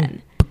 But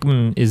saying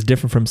Pikmin is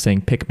different from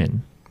saying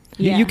Pikmin.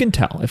 Yeah. You can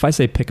tell. If I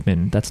say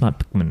Pikmin, that's not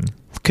Pikmin.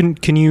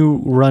 Can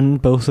you run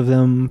both of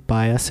them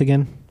by us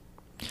again?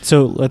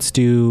 So let's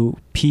do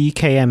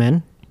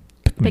PKMN.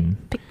 Pikmin.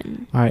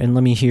 Pikmin. All right, and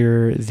let me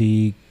hear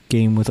the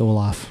game with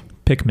Olaf.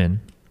 Pikmin.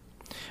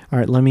 All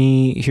right, let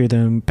me hear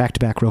them back to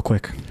back real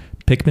quick.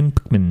 Pikmin.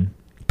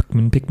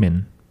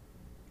 Pikmin.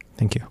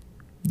 Thank you.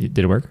 Did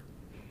it work?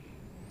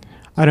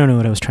 I don't know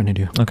what I was trying to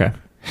do. Okay.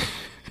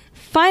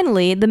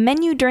 Finally, the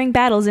menu during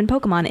battles in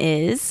Pokemon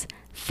is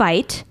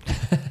fight.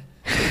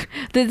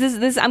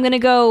 This I'm gonna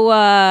go.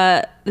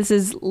 I'm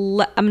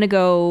gonna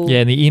go. Yeah,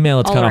 in the email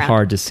it's kind of around.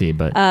 hard to see,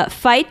 but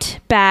Fight,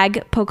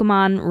 bag,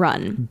 Pokemon,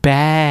 run.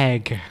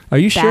 Bag. Are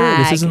you sure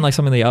this Bag. isn't like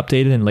something they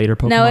updated in later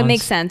Pokemon? No, it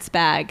makes sense.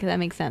 Bag. That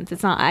makes sense.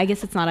 It's not. I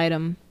guess it's not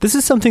item. This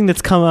is something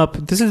that's come up.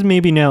 This is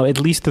maybe now at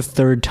least the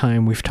third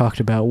time we've talked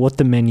about what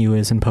the menu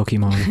is in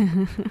Pokemon.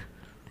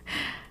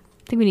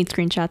 I think we need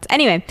screenshots.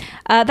 Anyway,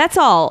 that's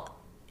all.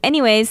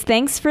 Anyways,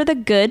 thanks for the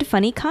good,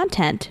 funny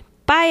content.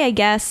 Bye, I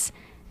guess.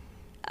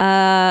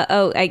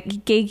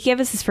 Give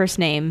us his first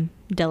name,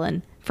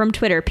 Dylan, from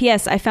Twitter.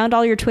 P.S. I found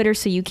all your Twitters,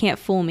 so you can't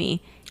fool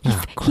me.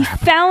 He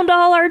found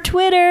all our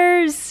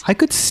Twitters. I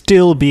could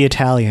still be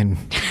Italian.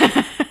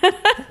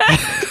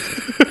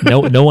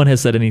 No one has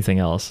said anything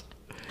else.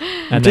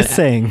 And Just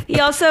saying. He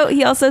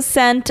also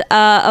sent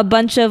a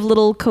bunch of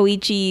little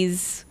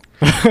Koichis.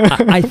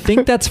 I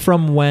think that's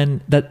from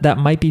when that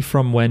might be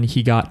from when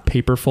he got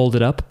paper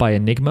folded up by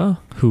Enigma,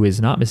 who is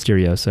not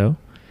Mysterioso.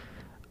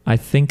 I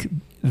think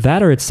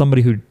that, or it's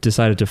somebody who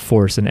decided to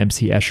force an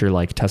MC Escher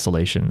like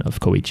tessellation of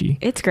Koichi.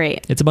 It's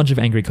great. It's a bunch of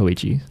angry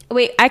Koichi.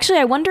 Wait, actually,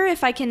 I wonder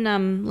if I can.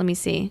 Let me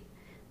see.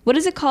 What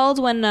is it called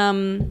when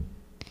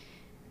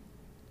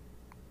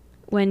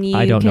you?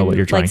 I don't know what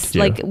you're trying to do.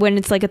 Like when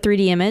it's like a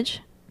 3D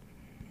image.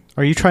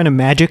 Are you trying to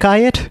magic eye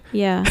it?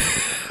 Yeah.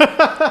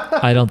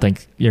 I don't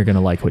think you're gonna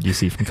like what you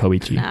see from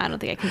Koichi. Nah, I don't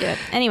think I can do it.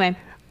 Anyway.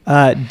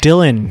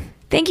 Dylan.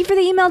 Thank you for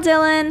the email,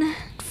 Dylan.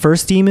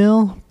 First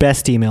email,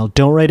 best email.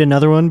 Don't write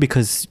another one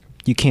because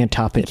you can't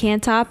top You it.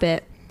 can't top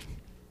it.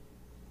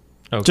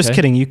 Okay. Just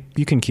kidding.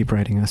 You can keep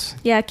writing us.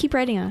 Yeah, keep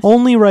writing us.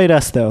 Only write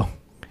us though.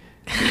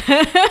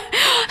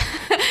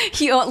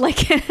 he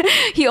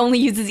only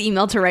uses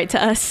email to write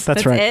to us.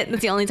 That's right. It.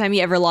 That's the only time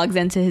he ever logs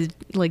into his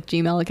like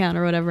Gmail account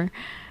or whatever.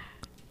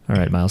 All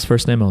right, Miles,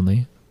 first name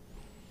only.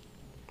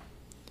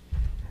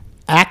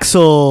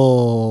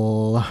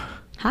 Axel.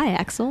 Hi,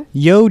 Axel.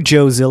 Yo,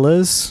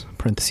 Joezillas.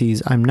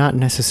 Parentheses. I'm not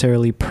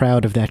necessarily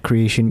proud of that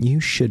creation. You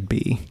should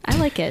be. I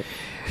like it.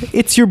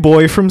 It's your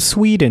boy from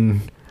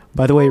Sweden.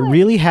 By the way,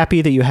 really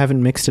happy that you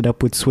haven't mixed it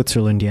up with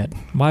Switzerland yet.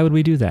 Why would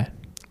we do that?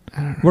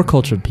 We're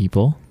cultured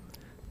people.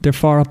 They're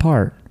far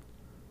apart.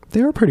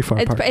 They are pretty far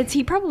apart.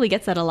 He probably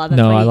gets that a lot. That's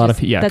No, why a lot of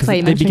just- people. Yeah, that's because why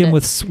you they mentioned begin it.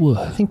 with sw.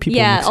 I think people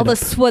Yeah, mix all it the up.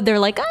 swud. They're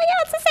like, oh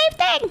yeah, it's the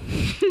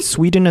same thing.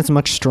 Sweden has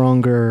much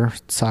stronger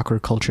soccer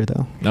culture,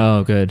 though.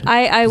 Oh, good.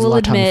 I There's will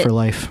Latam admit, for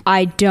life.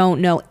 I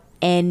don't know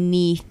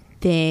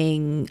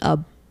anything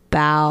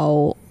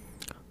about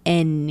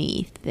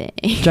anything.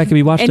 Jackie,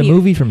 we watched a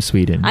movie from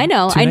Sweden. I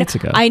know. 2 nights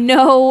ago. I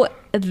know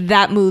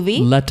that movie.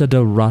 Letta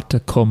de rata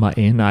komma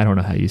in. I don't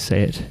know how you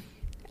say it.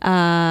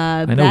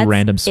 I know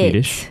random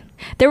Swedish.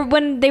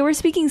 When they were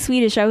speaking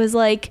Swedish, I was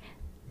like,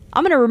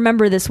 I'm gonna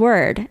remember this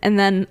word, and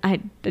then I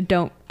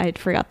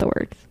forgot the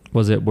word.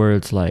 Was it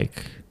words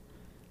like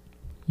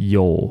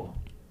yo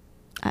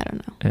I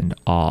don't know. and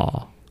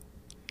ah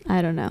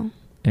I don't know.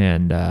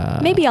 and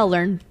Maybe I'll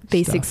learn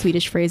basic stuff.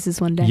 Swedish phrases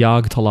one day.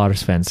 Jag talar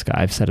svenska.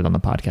 I've said it on the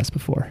podcast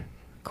before.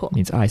 Cool. It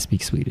means I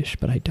speak Swedish,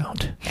 but I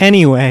don't.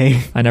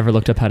 Anyway, I never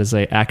looked up how to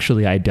say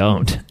actually I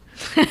don't.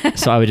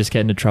 So I would just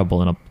get into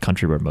trouble in a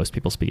country where most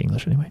people speak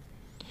English anyway.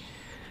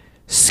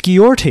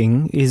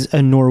 skjorting is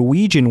a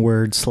Norwegian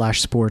word /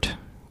 sport,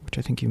 which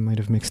I think you might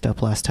have mixed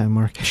up last time,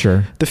 Mark.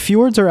 Sure. The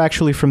fjords are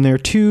actually from there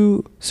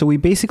too, so we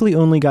basically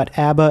only got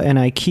ABBA and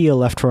IKEA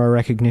left for our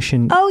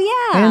recognition. Oh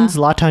yeah. And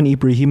Zlatan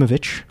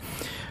Ibrahimovic.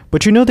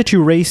 But you know that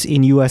you race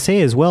in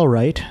USA as well,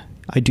 right?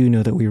 I do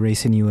know that we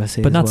race in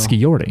USA But as not well.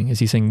 skjorting. Is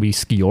he saying we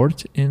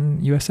skjort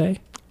in USA?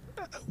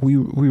 We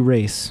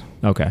race.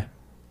 Okay.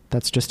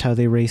 That's just how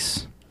they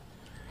race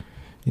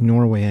in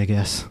Norway, I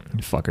guess.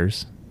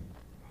 Fuckers.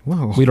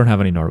 Whoa. We don't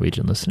have any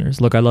Norwegian listeners.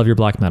 Look, I love your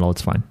black metal.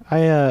 It's fine.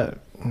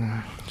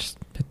 Just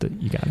Hit the,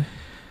 you got it.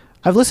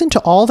 I've listened to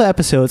all the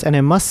episodes, and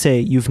I must say,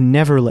 you've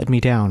never let me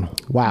down.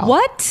 Wow.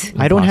 What?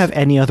 I don't have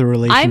any other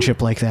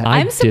relationship like that. I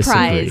I'm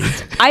surprised.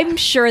 disagree. I'm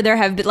sure there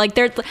have been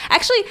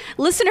actually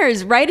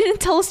listeners write in and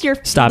tell us your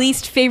Stop.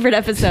 least favorite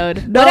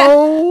episode.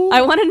 No.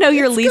 I want to know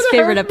your It's least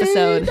gonna favorite hurt me.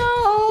 episode.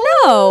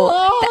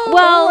 No.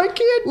 Well, I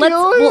can't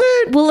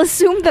do it. we'll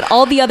assume that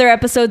all the other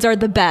episodes are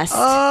the best.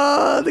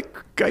 I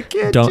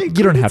can't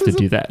You don't have to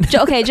do that.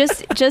 Okay,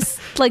 just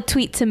like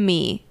tweet to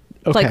me.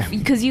 Okay. Like,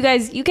 because you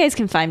guys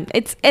can find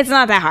it's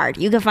not that hard.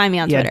 You can find me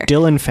on Yeah, Twitter.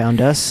 Dylan found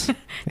us. And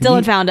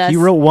Dylan found us. He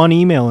wrote one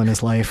email in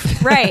his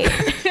life. Right.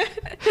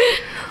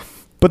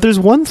 But there's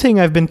one thing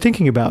I've been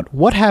thinking about.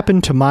 What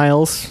happened to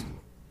Miles,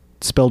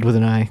 spelled with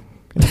an I,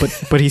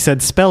 but he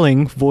said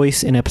spelling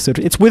voice in episode.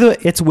 It's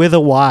with a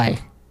Y,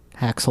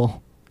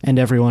 Axel and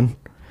everyone.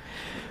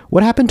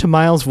 What happened to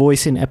Miles'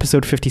 voice in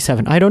episode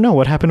 57? I don't know.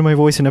 What happened to my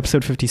voice in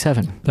episode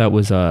 57? That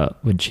was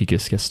when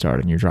Chicas gets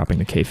started and you're dropping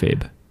the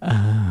kayfabe.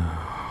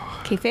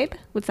 Kayfabe?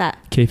 What's that?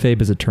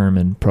 Kayfabe is a term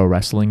in pro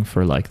wrestling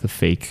for like the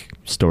fake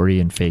story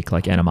and fake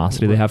like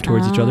animosity they have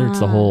towards each other. It's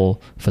the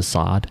whole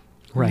facade.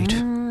 Right.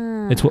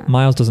 It's what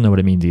Miles doesn't know what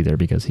it means either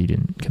because he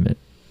didn't commit.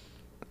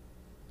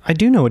 I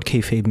do know what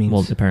kayfabe means.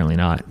 Well, apparently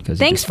not because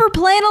Thanks for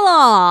playing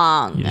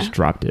along. you just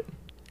dropped it.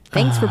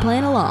 Thanks for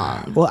playing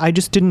along. Well, I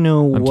just didn't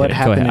know I'm what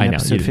kidding. Go happened ahead. I in know.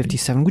 episode You-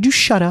 57. Would you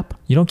shut up?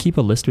 You don't keep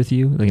a list with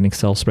you, like an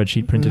Excel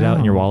spreadsheet printed out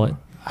in your No. wallet?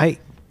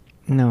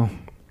 No.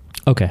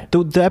 Okay.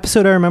 The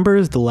episode I remember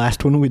is the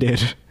last one we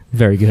did.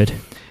 Very good.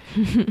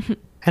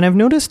 And I've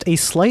noticed a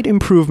slight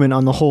improvement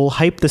on the whole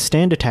hype the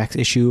stand attacks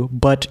issue,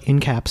 but in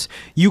caps,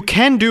 you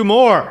can do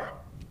more.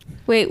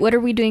 Wait, what are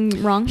we doing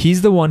wrong?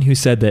 He's the one who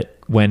said that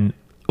when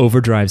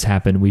overdrives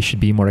happen, we should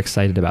be more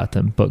excited about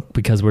them. But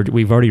because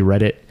we've already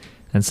read it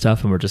and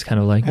stuff, and we're just kind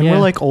of like, And yeah. we're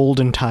like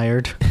old and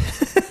tired.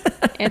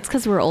 It's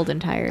because we're old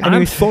and tired.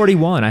 I'm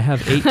 41. I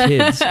have 8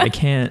 kids. I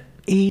can't.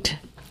 8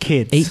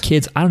 kids. 8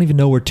 kids. I don't even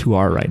know where 2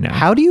 are right now.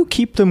 How do you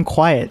keep them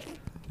quiet?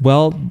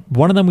 Well,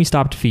 one of them we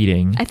stopped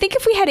feeding. I think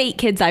if we had 8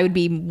 kids, I would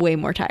be way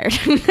more tired.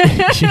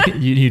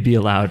 You'd be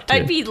allowed to.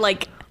 I'd be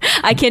like,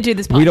 I can't do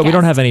this podcast. We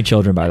don't have any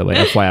children, by the way.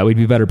 FYI, we'd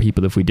be better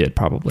people if we did,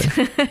 probably.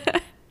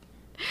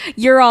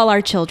 You're all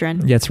our children.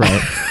 That's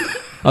right.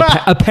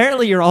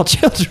 Apparently, you're all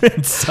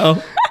children.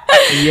 So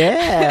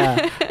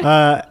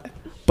Yeah.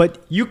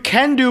 But you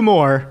can do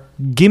more.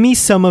 Give me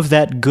some of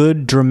that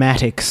good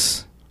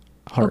dramatics.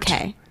 Heart.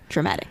 Okay,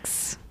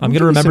 dramatics. I'm We'll gonna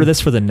give you remember some-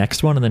 this for the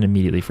next one and then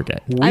immediately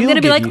forget. I'm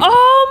gonna be like,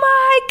 oh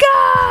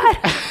my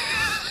god.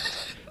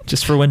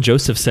 Just for when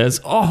Joseph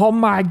says, "Oh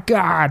my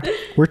God."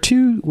 we're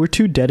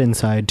too dead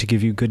inside to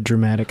give you good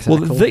dramatics.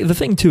 Well, Axel. the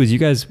thing too is you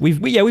guys we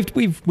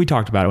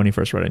talked about it when you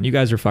first read it. And you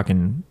guys are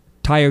fucking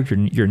tired.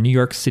 You're New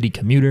York City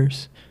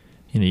commuters.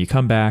 You know, you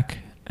come back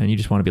and you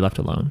just want to be left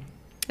alone.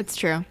 It's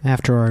true.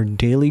 After our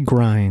daily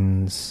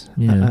grinds.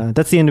 Yeah.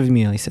 That's the end of the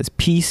email. He says,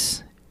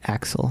 peace,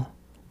 Axel.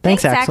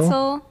 Thanks,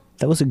 Axel.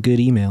 That was a good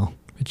email.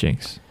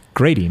 Jinx.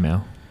 Great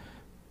email.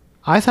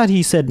 I thought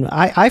he said,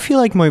 I feel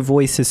like my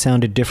voice has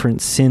sounded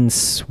different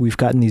since we've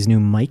gotten these new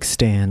mic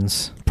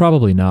stands.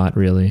 Probably not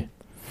really.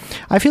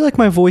 I feel like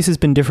my voice has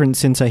been different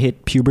since I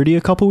hit puberty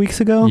a couple weeks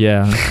ago.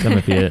 Yeah, that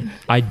might be it.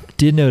 I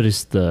did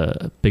notice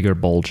the bigger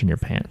bulge in your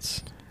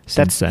pants.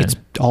 Since then. It's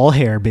all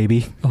hair,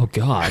 baby. Oh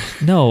God,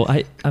 no!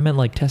 I meant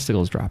like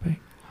testicles dropping.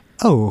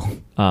 Oh,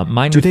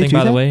 Mine Do new they thing, do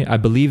by the that? way. I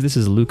believe this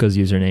is Luca's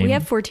username. We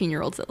have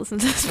 14-year-olds that listen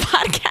to this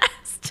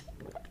podcast.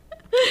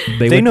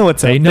 They know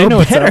what's up. They They know know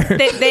what's up. better.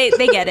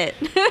 they get it.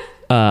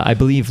 I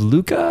believe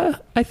Luca.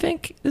 I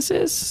think this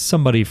is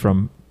somebody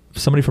from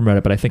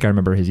Reddit, but I think I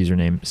remember his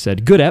username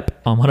said "good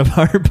ep" on one of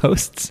our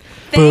posts.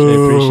 I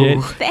appreciate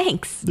it.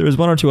 Thanks. There was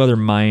one or two other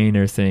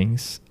minor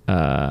things.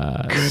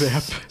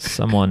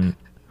 Someone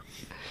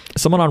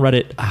on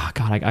Reddit. Oh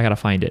God, I gotta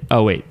find it.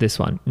 Oh wait, this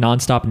one.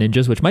 Nonstop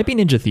Ninjas, which might be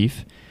Ninja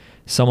Thief.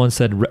 Someone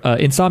said,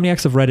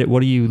 "Insomniacs of Reddit,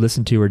 what do you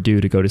listen to or do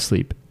to go to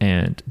sleep?"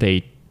 And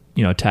they,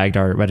 tagged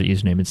our Reddit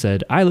username and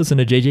said, "I listen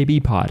to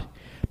JJB Pod."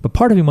 But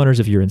part of me wonders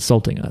if you're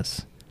insulting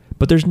us.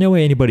 But there's no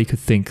way anybody could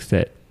think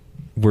that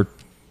we're.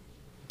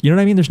 You know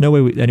what I mean? There's no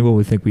way anyone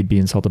would think we'd be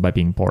insulted by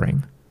being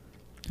boring.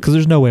 Because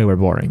there's no way we're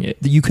boring.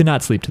 You could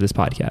not sleep to this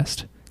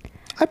podcast.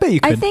 I bet you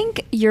could. I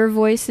think your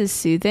voice is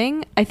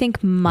soothing. I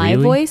think my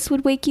Really? voice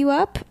would wake you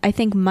up. I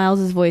think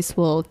Miles's voice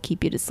will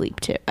keep you to sleep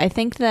too. I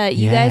think that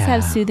you guys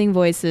have Yeah. soothing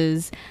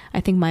voices.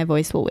 I think my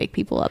voice will wake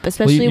people up, Well,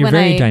 especially you're when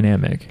very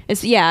dynamic.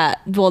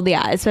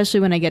 especially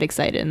when I get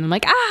excited and I'm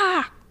like,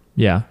 ah.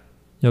 Yeah.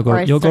 You'll Or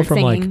I go start from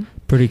singing.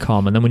 like pretty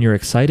calm, and then when you're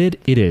excited,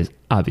 it is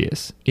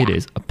obvious. It Yeah.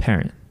 is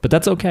apparent. But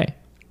that's okay.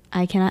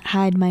 I cannot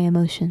hide my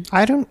emotion.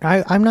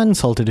 I'm not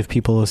insulted if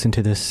people listen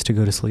to this to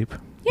go to sleep.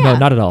 Yeah. No,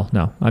 not at all.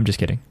 No, I'm just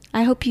kidding.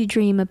 I hope you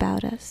dream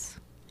about us.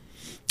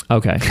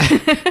 Okay.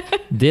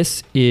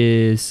 This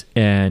is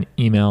an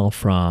email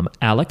from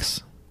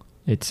Alex.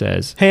 It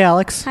says, Hey,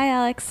 Alex. Hi,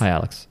 Alex. "Hi,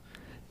 Alex.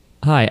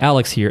 Hi,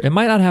 Alex here. It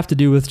might not have to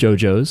do with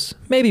JoJo's,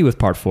 maybe with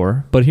part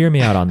 4, but hear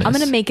me out on this. I'm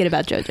going to make it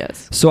about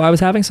JoJo's. So I was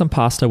having some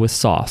pasta with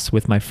sauce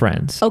with my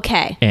friends.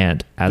 Okay.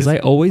 And as I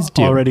always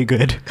do, Already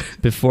good.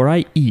 before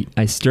I eat,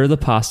 I stir the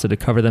pasta to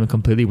cover them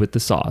completely with the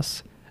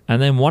sauce.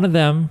 And then one of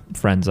them,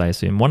 friends I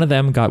assume, one of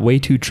them got way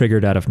too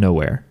triggered out of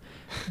nowhere.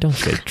 Don't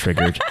say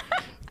triggered.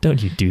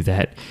 Don't you do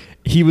that.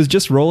 He was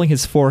just rolling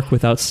his fork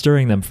without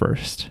stirring them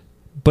first.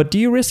 But do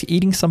you risk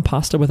eating some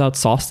pasta without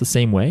sauce the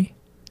same way?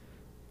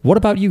 What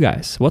about you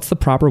guys? What's the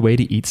proper way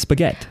to eat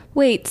spaghetti?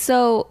 Wait,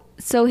 so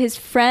his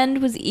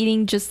friend was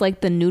eating just like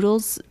the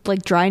noodles,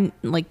 like dry,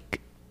 like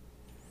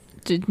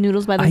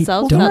noodles by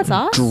themselves don't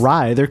without sauce?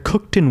 Dry. They're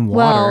cooked in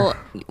water.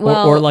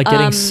 Or like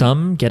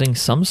getting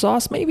some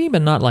sauce maybe,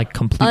 but not like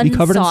completely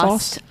covered in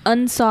sauce?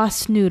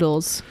 Unsauced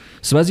noodles.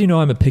 So as you know,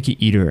 I'm a picky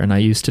eater, and I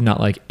used to not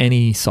like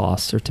any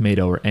sauce or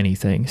tomato or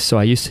anything. So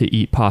I used to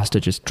eat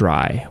pasta just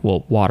dry,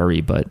 well,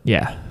 watery, but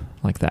yeah,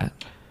 like that.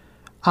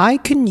 I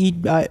can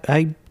eat.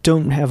 I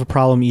don't have a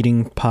problem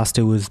eating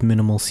pasta with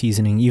minimal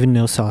seasoning, even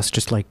no sauce,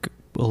 just like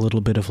a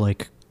little bit of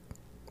like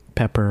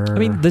pepper. I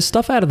mean, the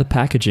stuff out of the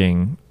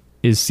packaging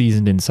is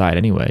seasoned inside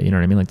anyway. You know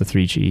what I mean? Like the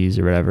 3 cheese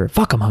or whatever.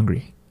 Fuck, I'm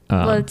hungry.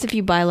 Well, it's if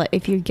you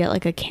get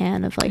like a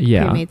can of like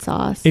Yeah. pre-made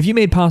sauce. If you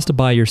made pasta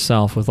by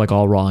yourself with like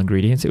all raw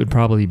ingredients, it would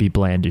probably be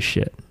bland as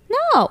shit.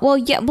 No, well,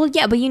 yeah,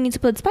 but you need to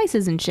put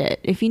spices and shit.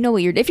 If you know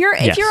what if you're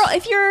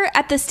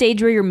at the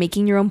stage where you're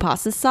making your own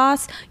pasta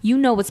sauce, you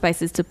know what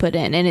spices to put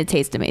in, and it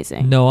tastes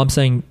amazing. No, I'm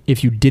saying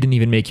if you didn't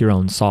even make your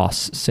own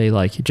sauce, say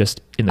like just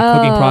in the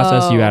cooking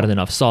process, you added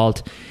enough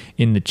salt.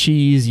 In the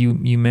cheese, you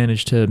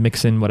managed to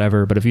mix in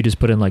whatever. But if you just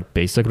put in like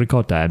basic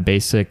ricotta and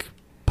basic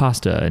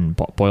pasta and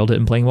boiled it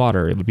in plain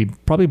water, it would be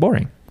probably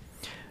boring.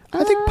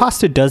 I think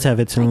pasta does have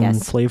its I own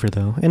guess. flavor,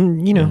 though.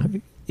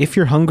 And, if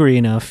you're hungry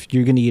enough,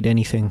 you're going to eat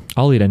anything.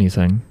 I'll eat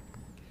anything.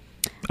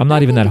 I'm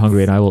not even that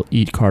hungry, and I will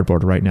eat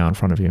cardboard right now in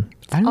front of you.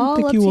 I don't all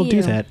think up you to will do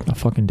you. that. I'll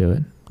fucking do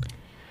it.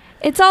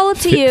 It's all up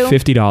to you.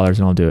 $50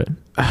 and I'll do it.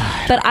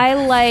 But I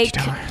like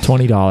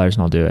 $20 and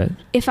I'll do it.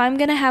 if I'm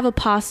gonna have a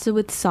pasta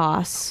with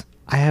sauce,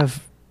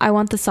 I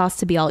want the sauce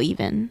to be all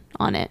even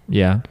on it.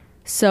 Yeah.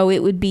 So it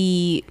would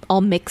be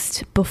all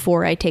mixed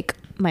before I take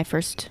my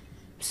first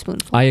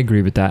spoonful. I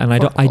agree with that. And I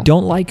Forkful.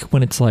 don't like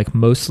when it's like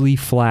mostly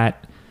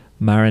flat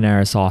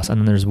marinara sauce and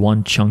then there's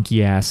one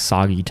chunky ass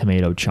soggy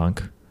tomato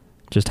chunk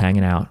just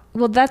hanging out.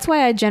 Well, that's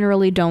why I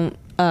generally don't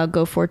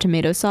go for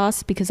tomato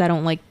sauce, because I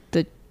don't like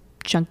the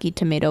chunky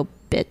tomato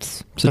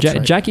bits. So That's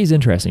right. Jackie's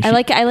interesting. I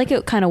like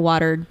it kind of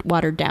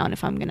watered down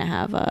if I'm gonna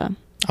have a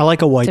I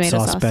like a white tomato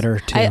sauce better,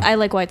 too. I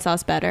like white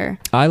sauce better.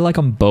 I like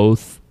them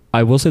both.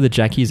 I will say that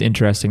Jackie is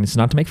interesting. It's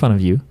not to make fun of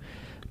you,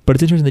 but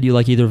it's interesting that you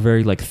like either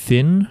very like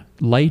thin,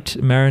 light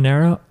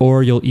marinara,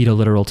 or you'll eat a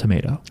literal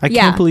tomato. I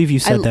can't believe you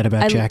said that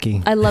about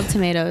Jackie. I love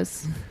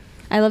tomatoes.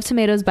 I love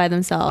tomatoes by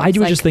themselves. I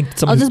do just think I'll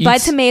someone who just buy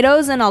eats-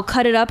 tomatoes and I'll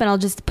cut it up and I'll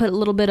just put a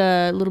little bit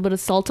of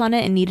salt on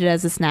it and eat it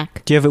as a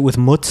snack. Do you have it with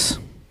mutz?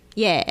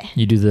 Yeah.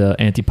 You do the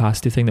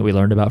antipasti thing that we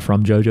learned about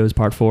from JoJo's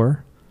Part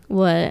 4.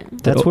 What?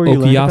 That's where you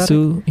learned about it?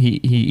 Okuyasu, he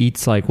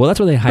eats like, well, that's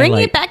where they highlight.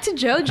 Bring it back to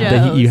JoJo.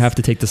 that you have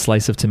to take the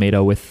slice of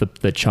tomato with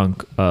the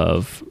chunk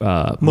of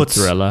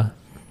mozzarella.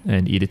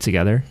 and eat it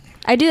together.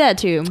 I do that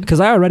too. Because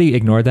I already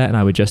ignored that and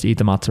I would just eat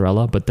the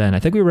mozzarella. But then I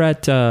think we were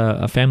at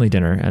a family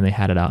dinner and they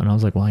had it out. And I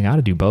was like, well, I got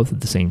to do both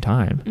at the same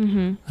time.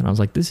 Mm-hmm. And I was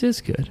like, this is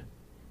good.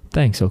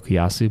 Thanks,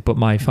 Okuyasu. But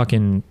my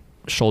fucking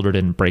shoulder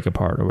didn't break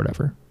apart or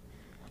whatever.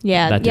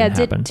 Yeah. That didn't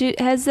happen.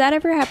 Has that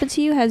ever happened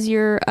to you? Has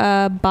your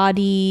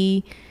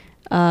body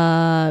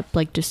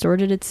like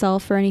distorted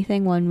itself or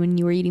anything when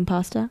you were eating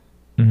pasta?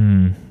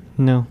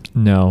 No.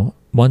 No.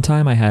 One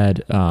time I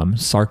had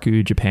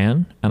Sarku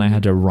Japan and I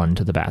had to run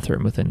to the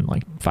bathroom within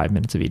like 5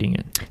 minutes of eating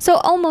it. So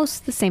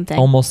almost the same thing.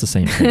 Almost the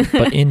same thing.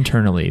 But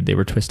internally they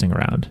were twisting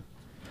around.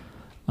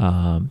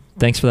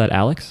 Thanks for that,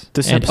 Alex.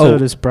 This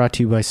episode is brought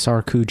to you by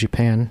Sarku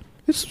Japan.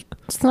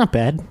 It's not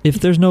bad. If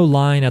there's no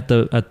line at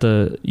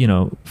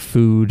the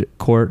food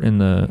court in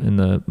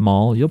the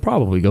mall, you'll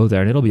probably go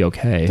there and it'll be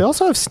okay. They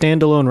also have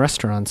standalone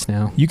restaurants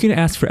now. You can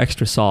ask for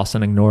extra sauce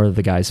and ignore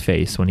the guy's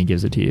face when he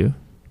gives it to you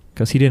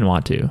because he didn't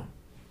want to.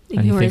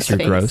 And he thinks you're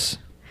gross.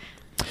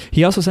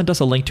 He also sent us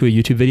a link to a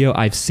YouTube video.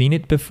 I've seen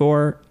it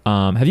before.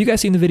 Have you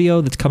guys seen the video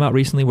that's come out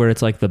recently where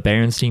it's like the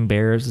Berenstain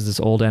Bears is this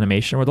old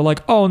animation where they're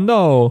like, oh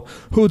no,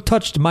 who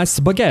touched my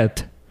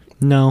spaghetti?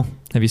 No.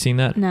 Have you seen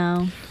that?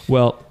 No.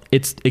 Well,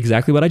 it's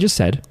exactly what I just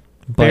said.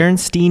 But,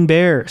 Berenstain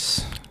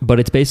Bears. But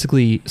it's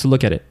basically, so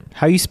look at it.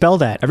 How you spell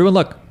that? Everyone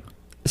look.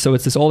 So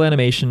it's this old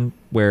animation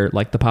where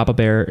like the Papa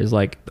Bear is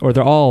like, or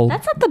they're all...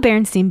 That's not the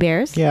Berenstain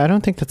Bears. Yeah, I don't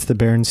think that's the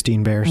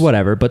Berenstain Bears.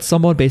 Whatever, but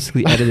someone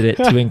basically edited it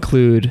to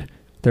include,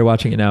 they're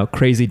watching it now,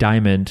 Crazy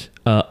Diamond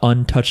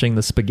untouching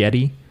the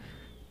spaghetti.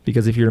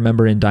 Because if you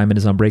remember in Diamond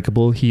is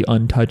Unbreakable, he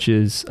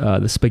untouches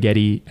the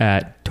spaghetti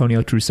at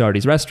Tonio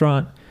Trussardi's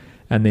restaurant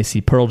and they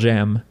see Pearl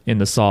Jam in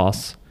the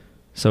sauce.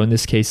 So in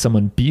this case,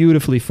 someone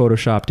beautifully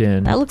photoshopped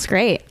in. That looks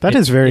great. That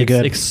is very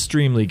good.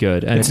 Extremely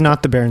good. And it's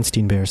not the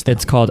Berenstain Bears, though.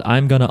 It's called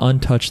I'm Gonna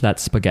Untouch That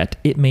Spaghetti.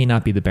 It may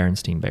not be the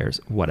Berenstain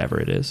Bears, whatever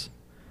it is.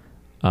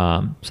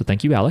 So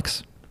thank you,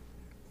 Alex.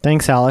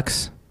 Thanks,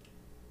 Alex.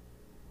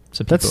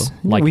 So people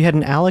we had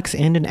an Alex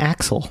and an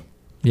Axel.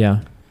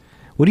 Yeah.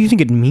 What do you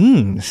think it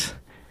means?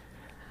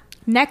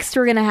 Next,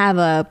 we're going to have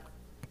a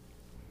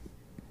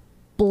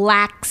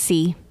Black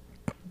Sea.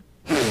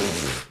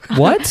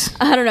 What?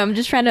 I don't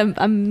know.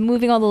 I'm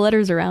moving all the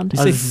letters around. You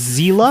say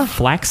Zila?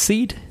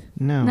 Flaxseed?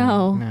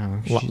 No.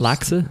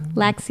 Laxa?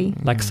 Laxi.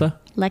 Lexa?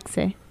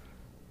 Lexe.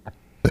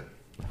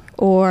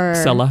 Or...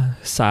 Sella?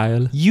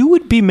 Sile? You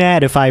would be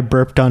mad if I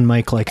burped on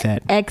mic like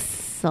that.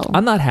 Excel.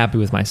 I'm not happy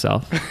with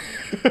myself.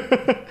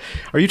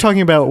 Are you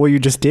talking about what you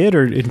just did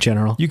or in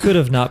general? You could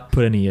have not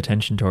put any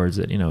attention towards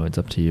it. It's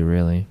up to you,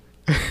 really.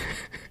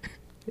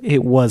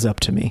 It was up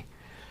to me.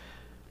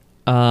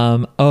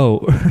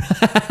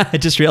 I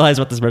just realized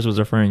what this person was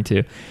referring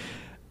to.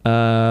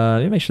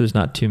 Let me make sure there's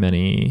not too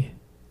many.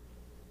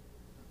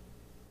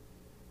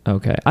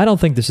 Okay. I don't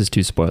think this is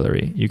too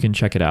spoilery. You can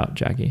check it out,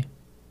 Jackie.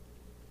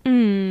 Do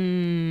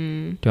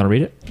you want to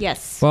read it?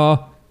 Yes.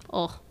 Well,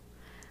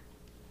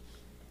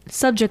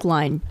 Subject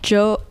line,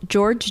 George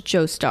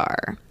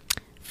Joestar.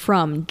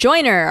 From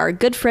Joiner, our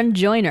good friend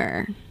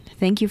Joiner.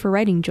 Thank you for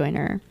writing,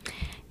 Joiner.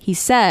 He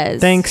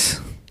says... Thanks.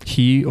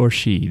 He or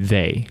she,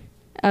 they.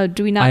 Oh,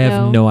 do we not know? I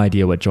have no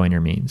idea what joiner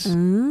means.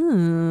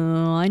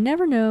 Oh, I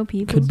never know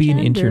people's Could be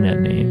genders. an internet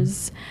name.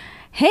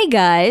 Hey,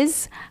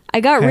 guys.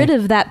 I got rid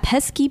of that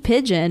pesky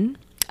pigeon.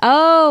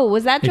 Oh,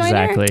 was that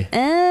joiner? Exactly.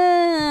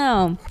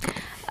 Oh.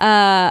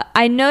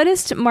 I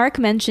noticed Mark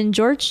mentioned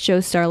George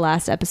Joestar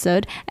last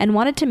episode and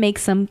wanted to make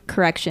some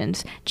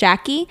corrections.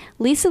 Jackie,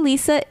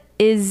 Lisa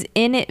is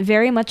in it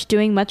very much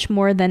doing much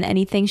more than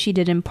anything she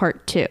did in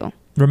part 2.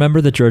 Remember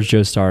that George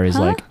Joestar is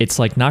it's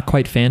like not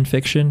quite fan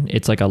fiction.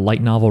 It's like a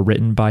light novel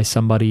written by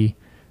somebody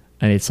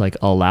and it's like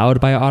allowed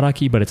by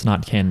Araki, but it's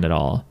not canon at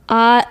all.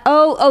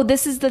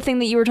 This is the thing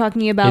that you were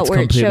talking about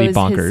where it shows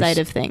his side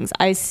of things.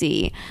 I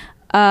see.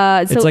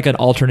 It's like an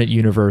alternate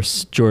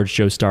universe George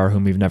Joestar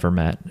whom we've never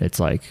met. It's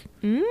like,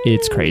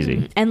 it's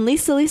crazy. And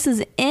Lisa's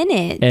in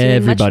it.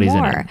 Everybody's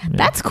much more. in it. Yeah.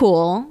 That's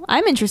cool.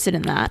 I'm interested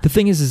in that. The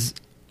thing is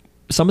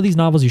some of these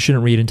novels you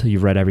shouldn't read until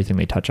you've read everything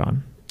they touch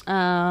on.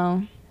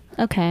 Oh,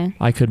 okay.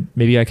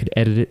 Maybe I could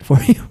edit it for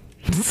you.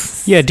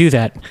 Yeah, do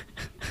that.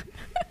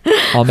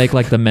 I'll make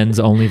like the men's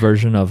only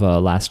version of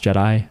Last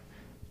Jedi,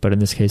 but in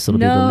this case it'll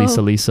be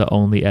the Lisa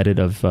only edit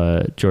of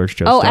George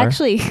Joestar. Oh,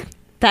 actually,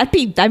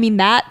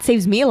 that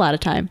saves me a lot of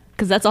time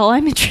because that's all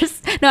I'm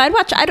interested. No,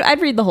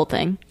 I'd read the whole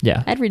thing.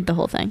 Yeah, I'd read the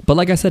whole thing. But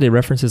like I said, it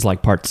references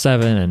like part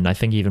 7 and I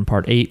think even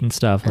part 8 and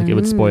stuff. Like it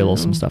would spoil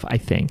some stuff, I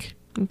think.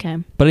 Okay.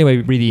 But anyway,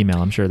 read the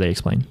email. I'm sure they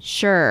explain.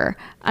 Sure.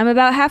 I'm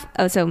about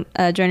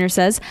Joiner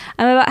says,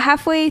 I'm about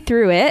halfway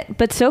through it,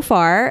 but so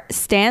far,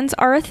 stands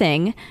are a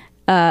thing.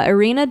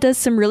 Irina does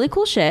some really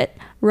cool shit.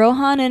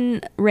 Rohan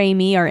and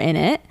Raimi are in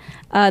it.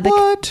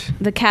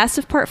 The cast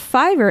of part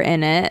 5 are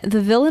in it. The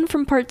villain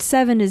from part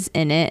 7 is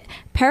in it.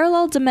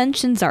 Parallel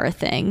dimensions are a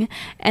thing.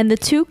 And the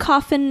 2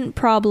 coffin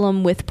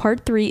problem with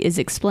part 3 is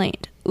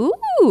explained.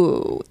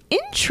 Ooh,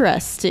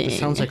 interesting. It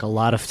sounds like a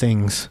lot of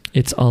things.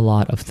 It's a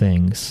lot of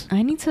things.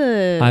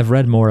 I've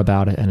read more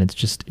about it and it's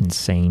just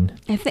insane.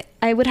 I think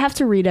I would have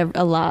to read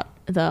a lot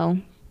though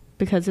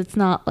because it's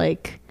not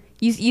like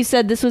you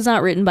said this was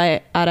not written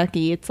by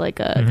Araki. It's like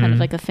a kind of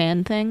like a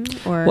fan thing,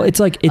 or Well, it's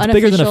like it's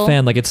bigger than a unofficial?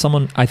 fan. Like it's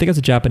someone. I think it's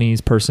a Japanese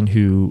person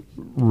who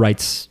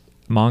writes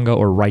manga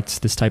or writes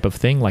this type of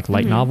thing, like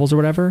light novels or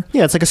whatever.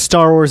 Yeah, it's like a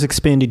Star Wars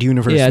expanded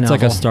universe. Yeah, it's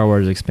like a novel. Star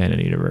Wars expanded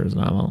universe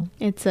novel.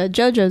 It's a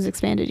JoJo's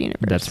expanded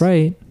universe. That's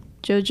right.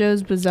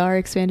 JoJo's Bizarre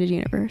Expanded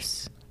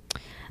Universe.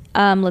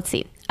 Let's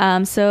see.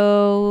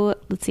 So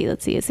let's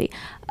see.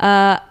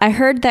 I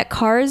heard that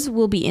Cars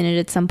will be in it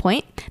at some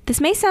point. This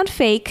may sound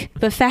fake,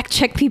 but fact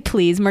check me,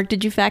 please. Mark,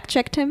 did you fact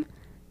check him?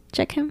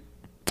 Check him.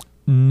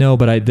 No,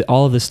 but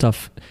all of this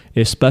stuff,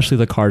 especially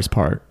the Cars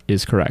part,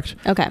 is correct.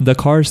 Okay. The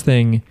Cars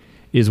thing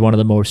is one of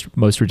the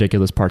most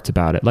ridiculous parts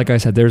about it. Like I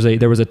said, there was a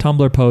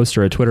Tumblr post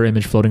or a Twitter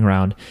image floating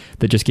around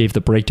that just gave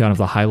the breakdown of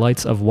the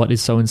highlights of what is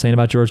so insane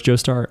about George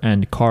Joestar,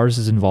 and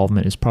Cars'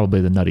 involvement is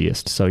probably the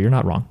nuttiest. So you're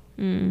not wrong.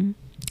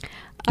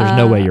 There's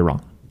no way you're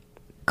wrong.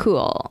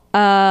 Cool.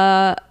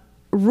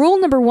 Rule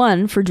number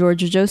 1 for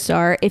George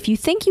Joestar: if you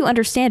think you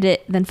understand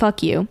it, then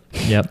fuck you.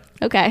 Yep.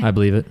 Okay. I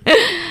believe it.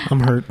 I'm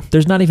hurt.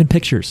 There's not even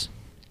pictures.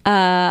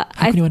 How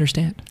can you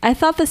understand? I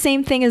thought the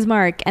same thing as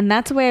Mark, and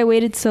that's why I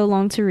waited so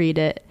long to read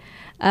it.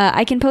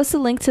 I can post a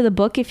link to the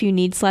book if you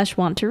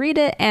need/want to read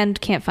it and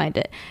can't find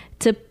it.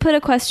 To put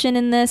a question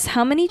in this,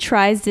 how many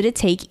tries did it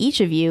take each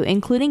of you,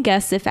 including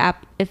guests if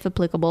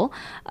applicable,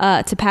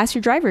 to pass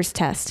your driver's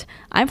test?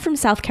 I'm from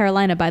South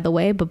Carolina, by the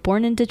way, but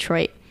born in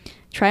Detroit.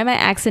 Try my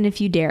accent if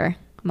you dare,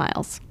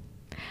 Miles.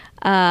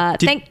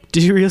 Did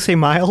you really say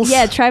Miles?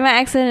 Yeah, try my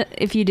accent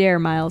if you dare,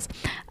 Miles.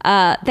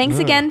 Thanks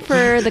again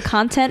for the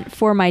content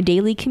for my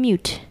daily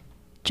commute.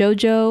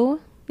 Jojo,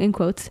 in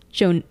quotes,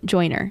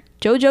 Joiner.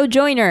 Jojo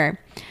Joiner.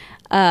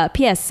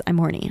 P.S. I'm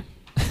horny.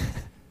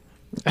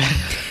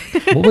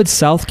 What would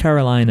South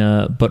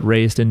Carolina, but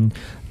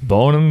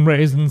born and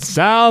raised in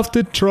South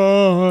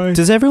Detroit?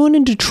 Does everyone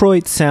in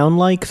Detroit sound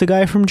like the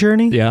guy from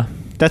Journey? Yeah.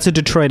 That's a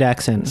Detroit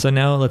accent. So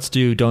now let's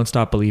do Don't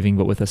Stop Believing,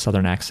 but with a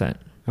Southern accent.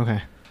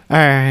 Okay. All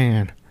right,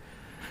 hang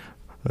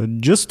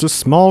on. Just a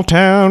small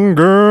town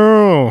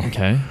girl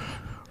Okay.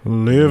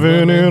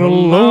 living in a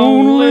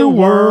lonely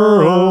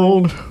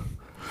world.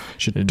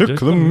 She took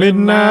the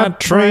midnight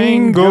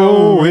train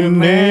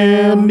going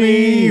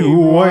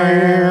anywhere.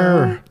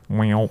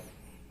 Wow.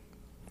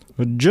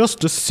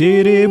 Just a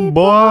city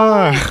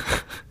boy.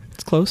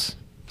 It's close.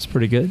 It's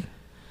pretty good.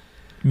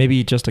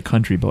 Maybe just a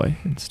country boy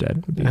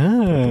instead would be.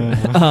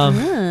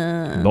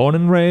 Ah. Born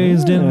and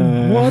raised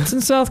in what's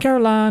in South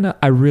Carolina?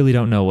 I really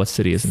don't know what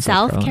city is in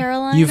South South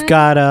Carolina. Carolina? You've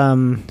got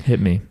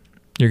Hit me.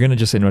 You're gonna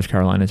just say North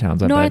Carolina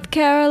towns. I North bet.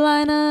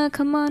 Carolina,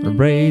 come on and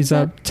Raise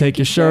up, take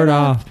your shirt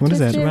off. What is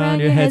Twist that? it Around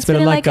your head,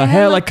 spinning like a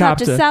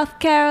helicopter. South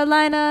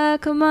Carolina,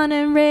 come on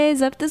and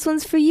raise up. This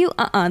one's for you.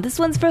 This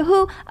one's for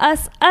who?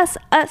 Us.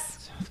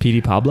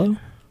 P.D. Pablo.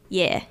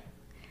 Yeah.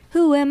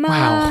 Who am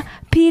Wow. I?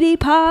 P.D.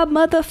 Pop,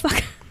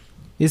 motherfucker.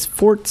 Is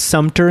Fort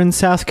Sumter in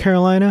South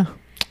Carolina?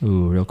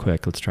 Ooh, real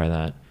quick, let's try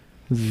that.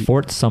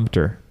 Fort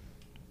Sumter.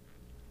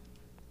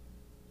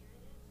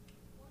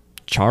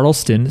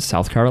 Charleston,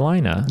 South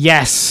Carolina.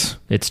 Yes.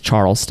 It's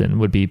Charleston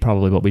would be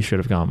probably what we should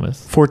have gone with.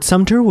 Fort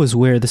Sumter was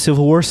where the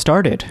Civil War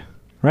started,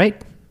 right?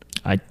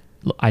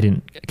 I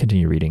didn't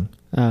continue reading.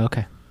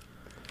 Okay.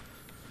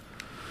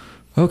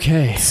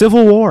 Okay.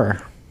 Civil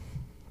War.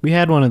 We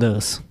had one of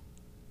those.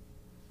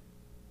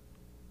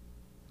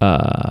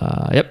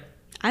 Yep.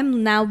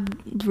 I'm now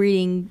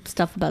reading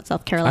stuff about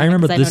South Carolina. I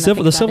remember 'cause the know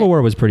nothing about Civil it.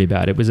 War was pretty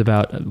bad. It was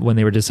about when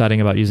they were deciding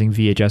about using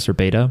VHS or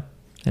beta,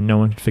 and no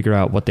one could figure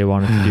out what they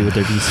wanted to do with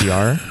their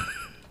VCR.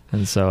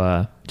 And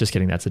so, just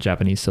kidding. That's the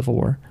Japanese Civil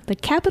War. The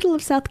capital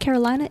of South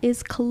Carolina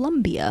is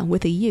Columbia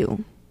with a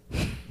U.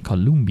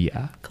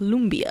 Columbia.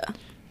 Columbia.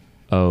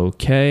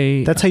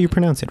 Okay. That's how you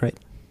pronounce it, right?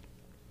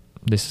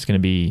 This is going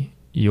to be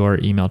your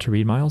email to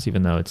read, Miles,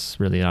 even though it's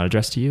really not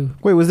addressed to you.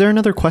 Wait, was there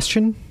another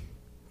question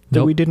that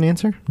Nope. we didn't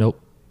answer? Nope.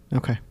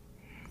 Okay.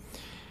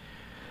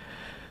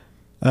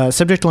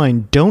 Subject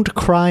line, don't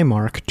cry,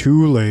 Mark,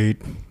 too late.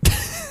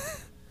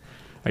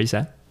 Are you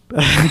sad?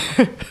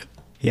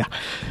 Yeah.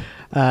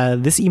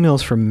 This email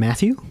is from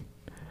Matthew.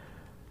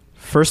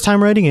 First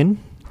time writing in.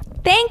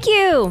 Thank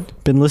you.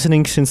 Been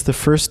listening since the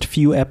first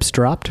few eps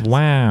dropped.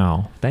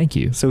 Wow. Thank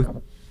you.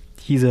 So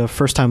he's a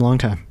first time, long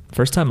time.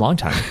 First time, long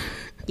time.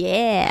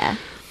 Yeah.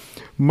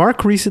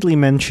 Mark recently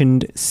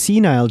mentioned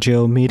Senile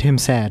Joe made him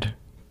sad.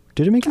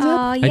 Did it make you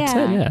sad? Yeah. I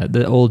said, yeah.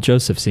 The old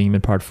Joseph seeing him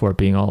in part 4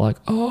 being all like,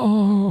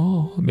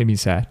 oh, it made me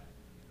sad.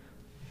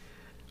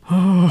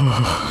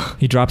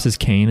 He drops his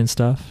cane and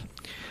stuff.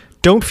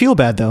 Don't feel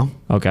bad, though.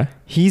 Okay.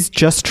 He's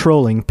just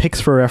trolling.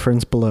 Pics for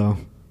reference below.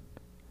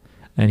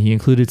 And he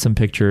included some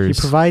pictures.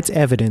 He provides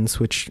evidence,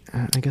 which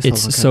I guess I'll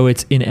look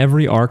It's in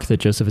every arc that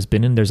Joseph has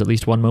been in, there's at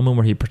least one moment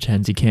where he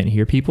pretends he can't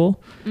hear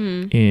people.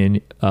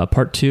 In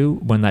part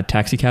 2, when that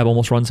taxi cab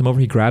almost runs him over,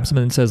 he grabs him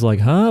and says like,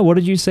 huh, what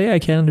did you say? I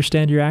can't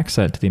understand your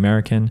accent, to the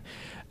American.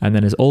 And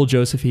then as old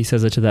Joseph, he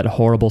says it to that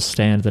horrible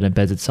stand that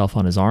embeds itself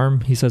on his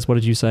arm. He says, what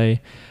did you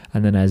say?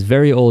 And then as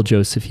very old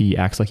Joseph, he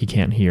acts like he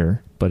can't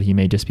hear, but he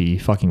may just be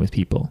fucking with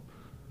people.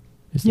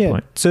 is the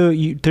point. So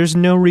there's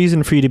no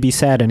reason for you to be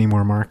sad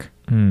anymore, Mark.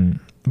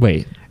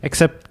 Wait.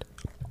 Except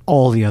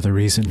all the other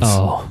reasons.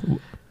 Oh.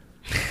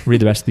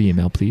 Read the rest of the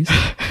email, please.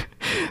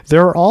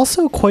 There are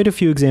also quite a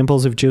few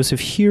examples of Joseph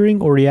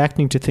hearing or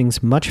reacting to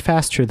things much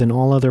faster than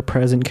all other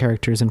present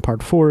characters in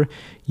Part 4,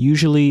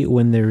 usually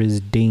when there is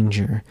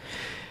danger.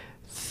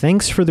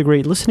 Thanks for the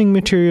great listening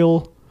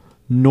material,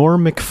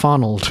 Norm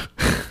McFonald.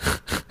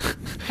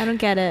 I don't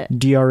get it.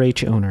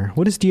 DRH owner.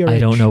 What is DRH? I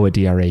don't know what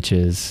DRH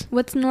is.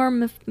 What's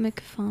Norm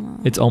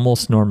McFonald? It's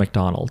almost Norm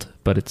MacDonald,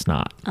 but it's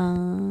not.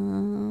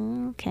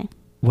 Okay.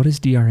 What is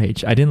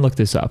DRH? I didn't look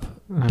this up.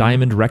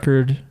 Diamond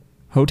Record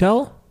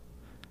Hotel?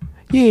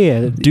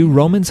 Yeah. Do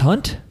Romans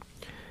hunt?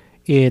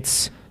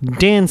 It's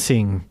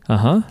dancing,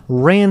 Uh-huh.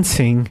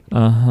 rancing,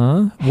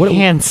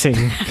 hancing.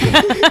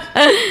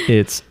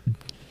 It's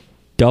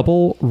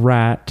double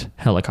rat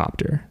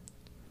helicopter.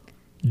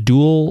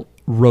 Dual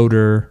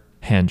rotor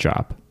hand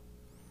job.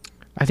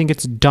 I think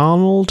it's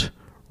Donald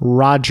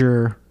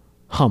Roger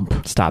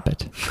Hump. Stop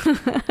it.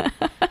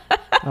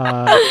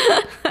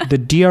 The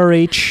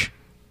DRH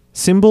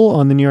symbol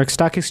on the New York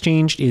Stock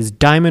Exchange is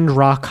Diamond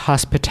Rock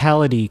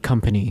Hospitality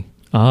Company.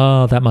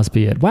 Oh, that must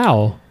be it.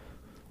 Wow.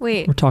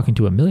 Wait. We're talking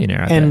to a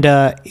millionaire. I And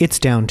bet. it's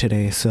down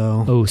today,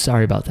 so Oh,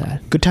 sorry about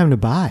that. good time to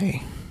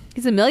buy.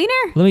 He's a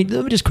millionaire? Let me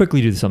just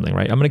quickly do something,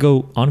 right? I'm going to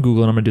go on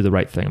Google and I'm going to do the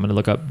right thing. I'm going to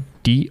look up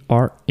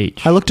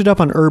DRH. I looked it up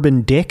on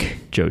Urban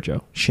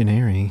Jojo.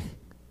 Dictionary.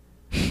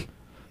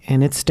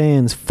 And it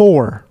stands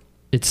for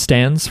It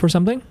stands for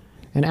something?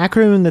 an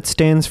acronym that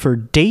stands for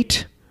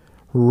date,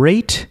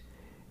 rate,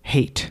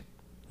 hate.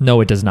 No,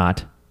 it does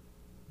not.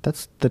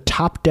 That's the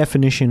top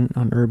definition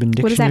on Urban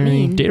Dictionary. What does that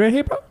mean? Date right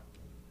here, bro?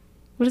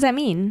 What does that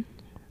mean?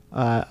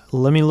 Let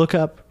me look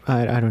up.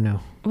 I don't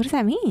know. What does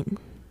that mean?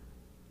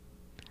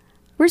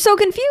 We're so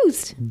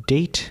confused.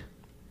 Date,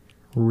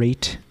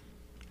 rate,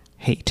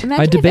 hate.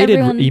 Imagine I if debated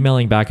everyone-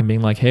 emailing back and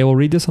being like, hey, we'll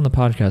read this on the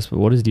podcast, but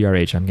what is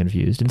DRH? I'm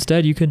confused.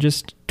 Instead, you can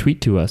just tweet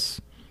to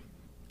us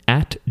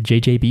at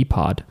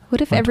JJBpod.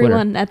 What if on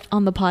everyone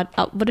on the pod?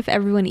 What if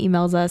everyone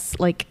emails us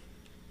like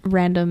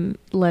random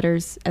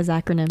letters as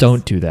acronyms?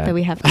 Don't do that. That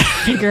we have to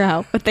figure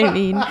out what they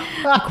mean.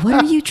 Like, what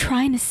are you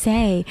trying to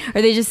say?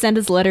 Or they just send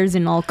us letters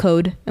in all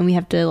code, and we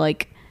have to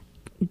like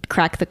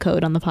crack the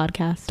code on the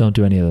podcast. Don't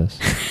do any of this.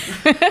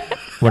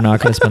 We're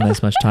not going to spend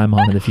this much time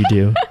on it if you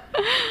do.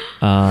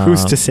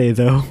 Who's to say,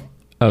 though?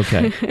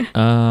 Okay.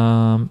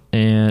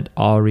 And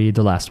I'll read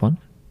the last one.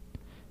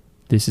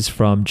 This is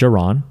from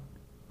Jaron.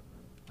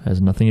 Has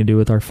nothing to do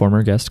with our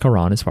former guest,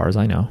 Karan, as far as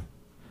I know.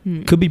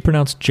 Could be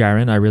pronounced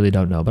Jaron. I really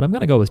don't know, but I'm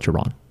going to go with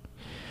Jaron.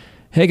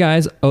 Hey,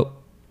 guys. Oh,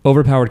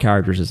 overpowered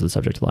characters is the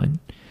subject line.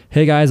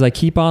 Hey, guys. I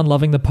keep on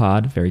loving the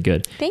pod. Very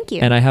good. Thank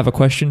you. And I have a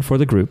question for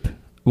the group.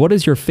 What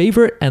is your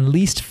favorite and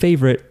least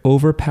favorite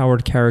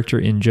overpowered character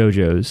in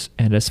JoJo's?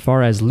 And as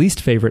far as least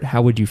favorite,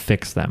 how would you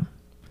fix them?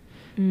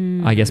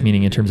 I guess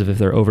meaning in terms of if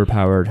they're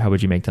overpowered, how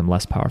would you make them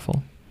less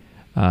powerful?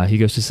 He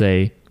goes to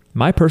say,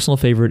 my personal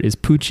favorite is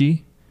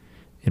Pucci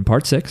in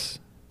Part 6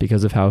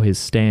 because of how his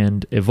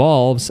stand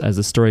evolves as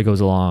the story goes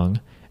along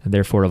and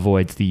therefore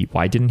avoids the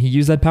why didn't he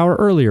use that power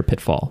earlier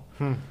pitfall.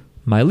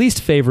 My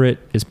least favorite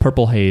is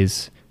Purple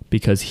Haze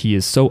because he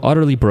is so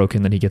utterly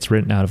broken that he gets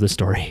written out of the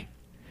story.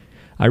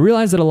 I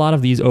realize that a lot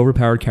of these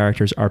overpowered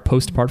characters are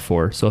post Part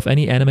 4, so if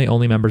any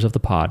anime-only members of the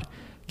pod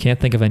can't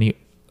think of any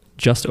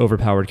just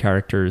overpowered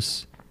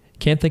characters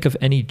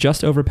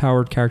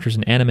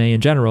in anime in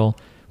general,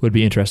 would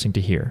be interesting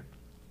to hear.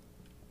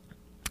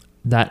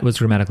 That was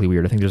grammatically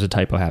weird. I think there's a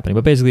typo happening.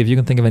 But basically, if you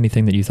can think of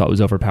anything that you thought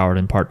was overpowered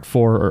in Part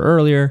 4 or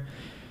earlier,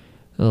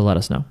 let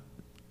us know.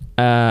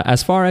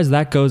 As far as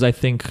that goes, I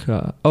think...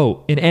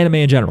 in anime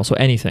in general, so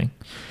anything.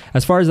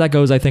 As far as that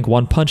goes, I think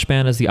One Punch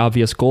Man is the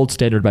obvious gold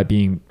standard by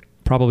being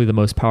probably the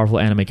most powerful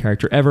anime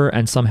character ever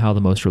and somehow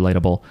the most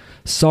relatable.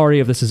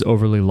 Sorry if this is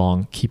overly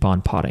long. Keep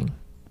on potting.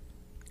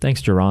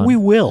 Thanks, Jaron. We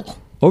will.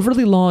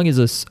 Overly long is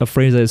a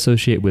phrase I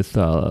associate with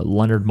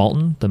Leonard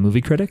Maltin, the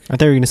movie critic. I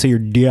thought you were going to say your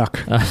dick.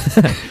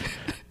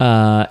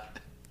 No.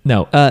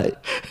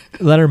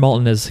 Leonard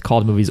Maltin has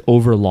called movies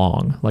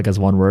overlong, like as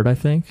one word, I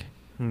think,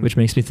 which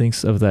makes me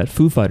think of that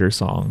Foo Fighters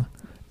song,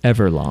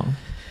 Everlong.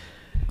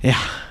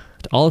 Yeah.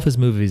 All of his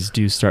movies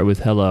do start with,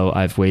 hello,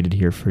 I've waited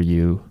here for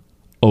you,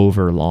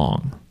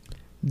 overlong.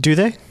 Do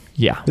they?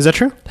 Yeah. Is that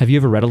true? Have you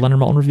ever read a Leonard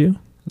Maltin review?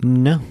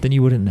 No. Then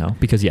you wouldn't know,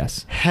 because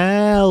yes.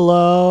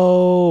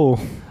 Hello.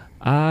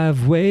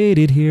 I've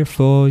waited here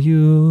for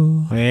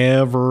you.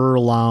 Ever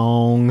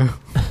long.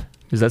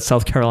 Is that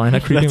South Carolina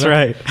creeping That's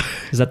back? right.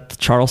 Is that the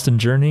Charleston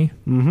Journey?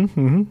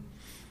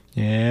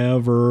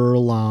 Ever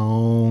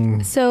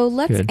long. So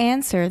let's Good.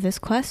 answer this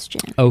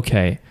question.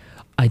 Okay.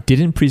 I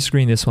didn't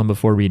pre-screen this one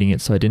before reading it,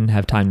 so I didn't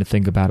have time to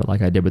think about it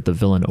like I did with the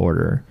villain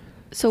order.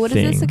 So what is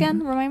this thing. again?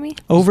 Remind me.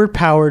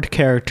 Overpowered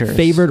characters.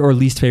 Favorite or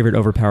least favorite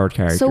overpowered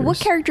characters? So what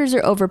characters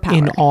are overpowered?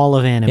 in all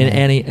of anime. In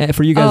any,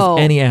 for you guys,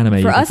 any anime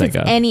you For can us, think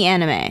it's of. any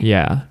anime.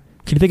 Yeah.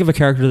 Can you think of a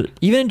character that,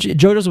 even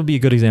JoJo's would be a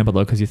good example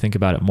though, because you think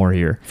about it more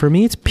here. For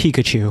me, it's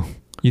Pikachu.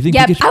 You think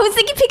Yep, Pikachu? I was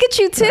thinking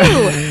Pikachu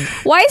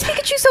too. Why is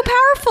Pikachu so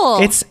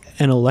powerful? It's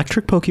an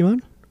electric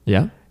Pokemon.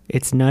 Yeah.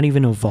 It's not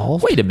even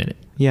evolved. Wait a minute.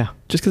 Yeah.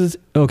 Just because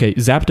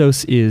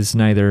Zapdos is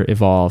neither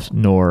evolved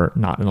nor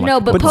not an electric. No,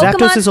 but But Pokemon-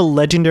 Zapdos is a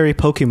legendary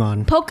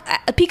Pokemon.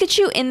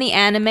 Pikachu in the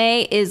anime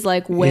is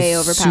like way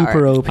Is overpowered.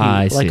 super OP.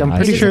 I see, Like I'm I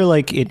pretty see. sure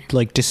like it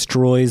like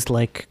destroys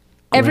like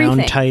Everything.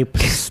 ground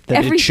types that it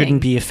Everything.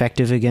 shouldn't be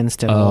effective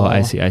against at Oh, all.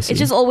 I see. It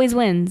just always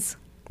wins.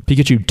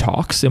 Pikachu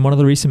talks in one of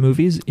the recent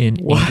movies in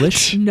What?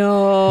 English.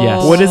 No.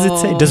 Yes. What does it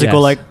say? Does it go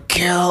Yes. like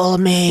kill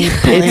me,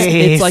 please?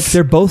 It's like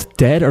they're both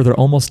dead or they're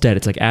almost dead.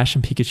 It's like Ash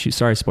and Pikachu.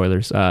 Sorry,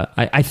 spoilers.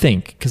 I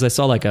think because I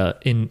saw like a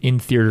in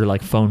theater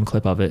like phone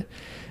clip of it,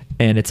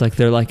 and it's like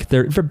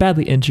they're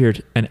badly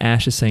injured, and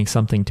Ash is saying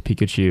something to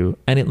Pikachu,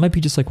 and it might be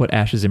just like what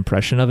Ash's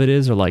impression of it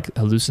is, or like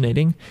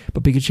hallucinating.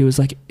 But Pikachu is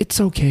like, "It's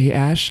okay,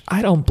 Ash.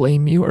 I don't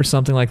blame you," or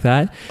something like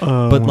that.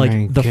 Oh but my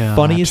like the God.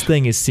 funniest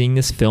thing is seeing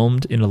this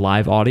filmed in a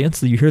live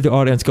audience. You hear the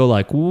audience go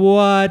like,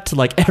 "What?"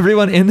 Like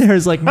everyone in there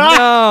is like,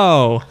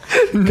 "No." 'Cause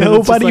it's just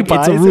Nobody like,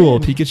 buys it's a rule.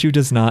 it. Pikachu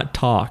does not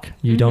talk.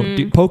 You don't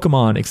do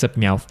Pokemon except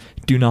Meowth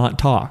do not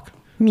talk.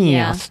 Meow.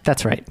 Yeah.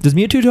 That's right. Does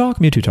Mewtwo talk?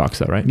 Mewtwo talks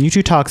though, right?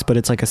 Mewtwo talks, but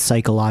it's like a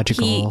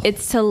psychological. He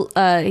uses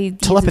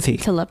Telepathy.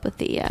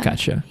 Telepathy, yeah.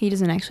 Gotcha. He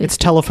doesn't actually. It's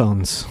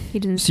telephones. He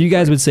didn't. So you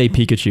guys would say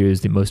Pikachu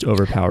is the most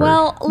overpowered.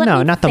 Well, let No,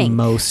 me not the think.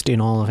 most in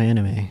all of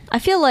anime. I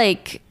feel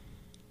like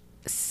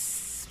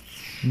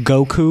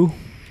Goku.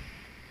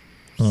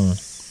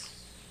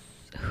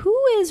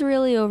 who is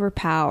really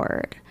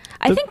overpowered?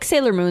 I think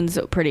Sailor Moon's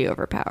pretty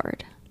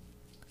overpowered,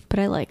 but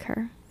I like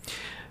her.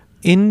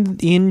 In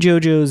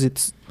JoJo's,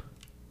 it's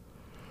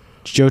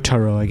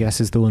Jotaro, I guess,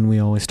 is the one we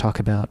always talk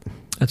about.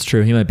 that's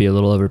true. He might be a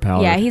little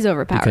overpowered. Yeah, he's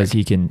overpowered. because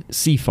he can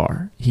see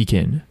far. He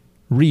can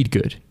read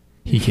good.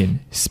 He can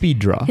speed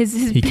draw.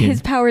 He can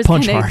his powers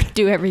punch kind hard. of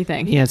do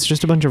everything. Yeah, it's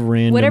just a bunch of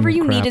random Whatever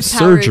you crap. need his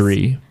powers.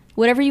 Surgery.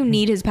 Whatever you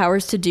need his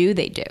powers to do,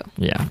 they do.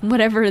 Yeah.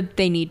 Whatever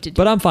they need to do.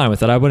 But I'm fine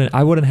with it. I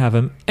wouldn't have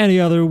him any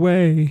other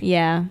way.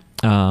 Yeah.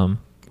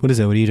 What is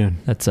that? What are you doing?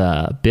 That's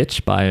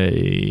Bitch by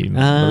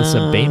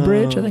Melissa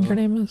Bainbridge, I think her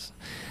name is.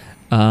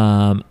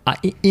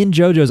 In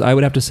JoJo's, I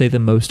would have to say the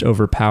most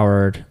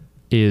overpowered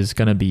is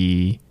going to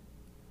be,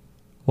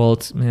 well,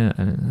 it's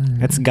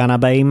gonna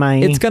be my.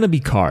 it's going to be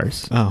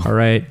Cars. Oh. All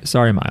right.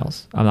 Sorry,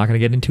 Miles. I'm not going to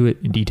get into it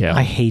in detail.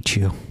 I hate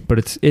you. But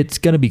it's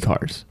going to be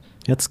Cars.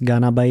 It's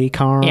gonna be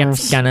Cars.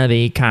 It's gonna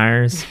be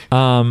Cars.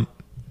 And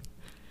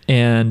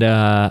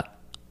I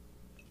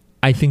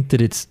think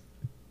that it's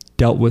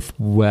dealt with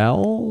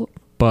well,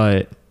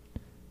 but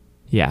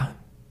yeah,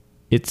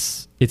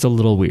 it's a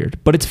little weird.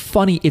 But it's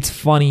funny. It's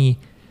funny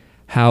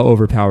how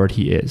overpowered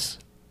he is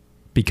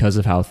because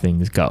of how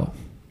things go.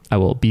 I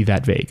will be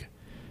that vague.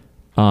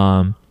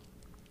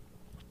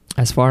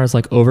 As far as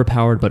like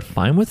overpowered but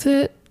fine with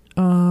it,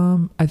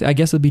 I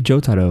guess it'd be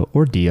Jotaro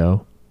or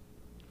Dio.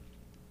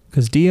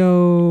 Because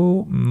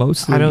Dio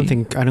mostly... I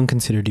don't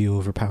consider Dio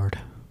overpowered.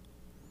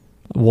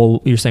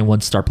 Well, you're saying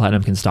once Star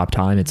Platinum can stop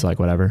time, it's like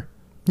whatever.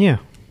 Yeah.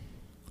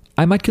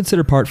 I might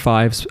consider Part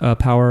 5's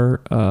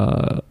power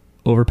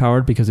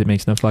overpowered because it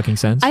makes no fucking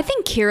sense. I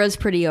think Kira's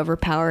pretty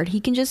overpowered. He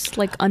can just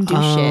like undo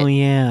Oh shit.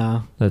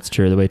 yeah. That's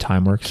true, the way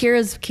time works.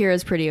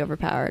 Kira's pretty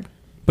overpowered.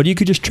 But you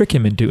could just trick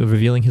him into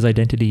revealing his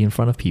identity in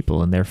front of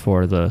people, and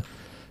therefore the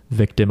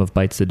victim of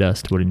Bites the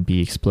Dust wouldn't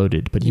be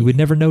exploded. But you would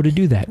never know to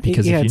do that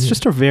because yeah, if you it's knew.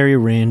 just a very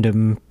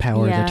random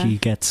power Yeah. that he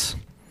gets.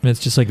 It's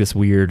just like this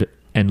weird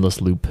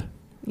endless loop.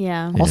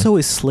 Yeah. Yeah. Also,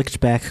 his slicked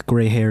back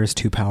gray hair is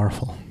too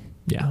powerful.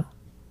 Yeah.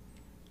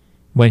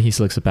 When he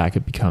slicks it back,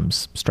 it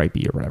becomes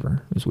stripy or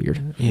whatever. It was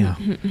weird. Yeah.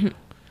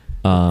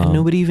 And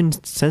nobody even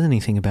says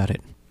anything about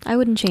it. I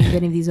wouldn't change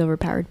any of these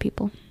overpowered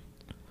people.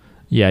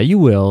 Yeah, you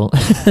will.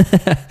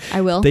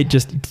 I will. They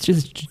just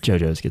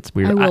JoJo's gets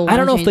weird. I will I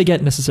don't know if change. they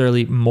get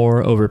necessarily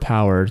more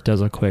overpowered. Does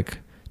a quick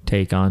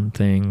take on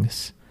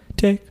things.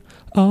 Take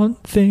on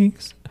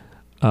things.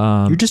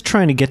 You're just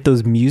trying to get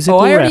those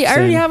musical I reps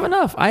already in. have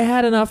enough. I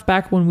had enough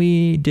back when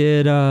we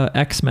did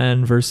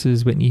X-Men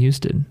versus Whitney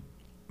Houston.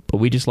 But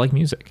we just like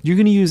music. You're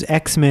going to use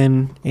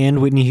X-Men and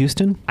Whitney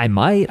Houston? I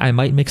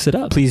might mix it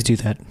up. Please do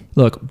that.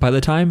 Look, by the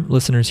time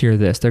listeners hear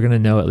this, they're going to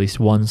know at least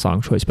one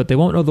song choice, but they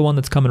won't know the one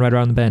that's coming right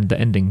around the bend, the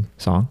ending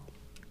song.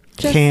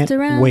 Just Can't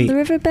around wait. the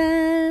river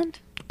bend.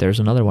 There's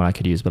another one I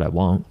could use, but I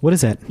won't. What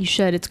is that? You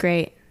should. It's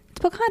great. It's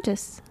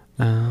Pocahontas.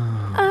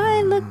 Oh.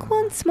 I look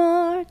once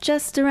more,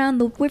 just around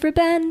the river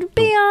bend,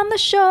 beyond the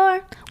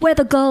shore, where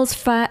the gulls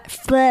fly.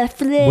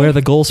 Where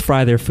the gulls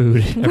fry their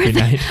food every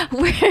night.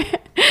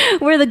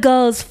 Where the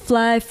gulls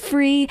fly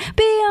free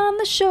beyond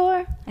the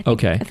shore.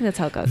 Okay. I think that's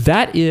how it goes.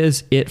 That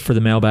is it for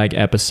the mailbag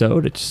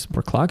episode.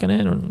 We're clocking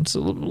in. It's a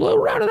little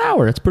around an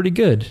hour. It's pretty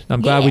good.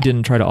 I'm glad we Yeah.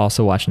 didn't try to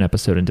also watch an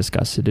episode and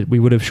discuss it. We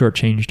would have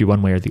shortchanged you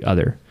one way or the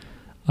other.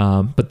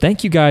 But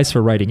thank you guys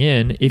for writing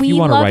in. If you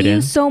want to write We love you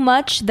in, so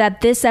much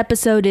that this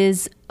episode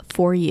is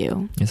for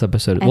you. this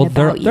episode, and well,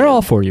 about they're you.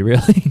 all for you,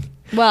 really.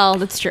 Well,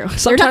 that's true.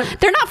 Sometime-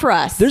 They're not for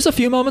us. There's a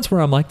few moments where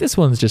I'm like, this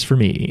one's just for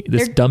me.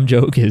 This They're- dumb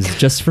joke is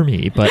just for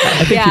me. But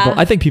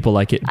I think people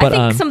like it. I But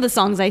think some of the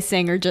songs I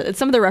sing are just,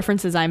 some of the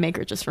references I make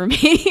are just for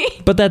me.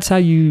 but that's how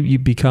you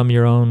become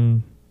your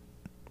own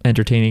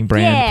entertaining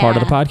brand part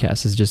of the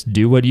podcast is just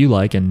do what you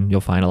like, and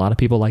you'll find a lot of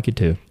people like it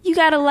too. You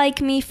gotta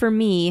like me for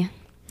me.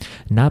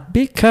 Not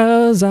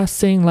because I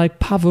sing like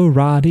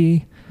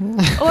Pavarotti.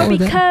 Or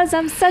because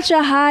I'm such a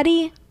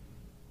hottie.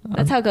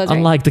 That's how it goes, right?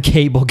 Unlike the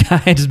Cable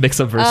Guy. I just mix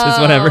up verses,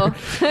 whatever.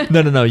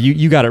 No.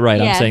 You got it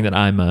right. Yeah. I'm saying that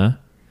I'm I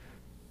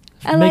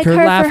make like her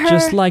her laugh for her.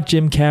 just like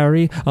Jim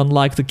Carrey,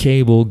 unlike the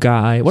Cable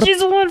Guy. She's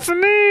the one for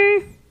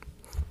me.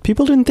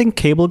 People didn't think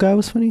Cable Guy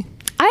was funny?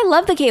 I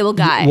love the Cable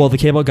Guy. Well, the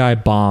Cable Guy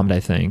bombed, I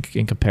think,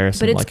 in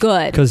comparison. But it's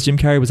good. Because Jim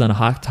Carrey was on a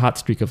hot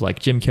streak of like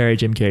Jim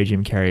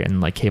Carrey,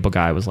 and like Cable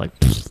Guy was like,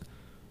 pfft.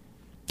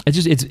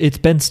 It's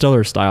Ben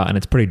Stiller style, and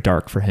it's pretty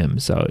dark for him,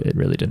 so it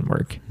really didn't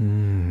work.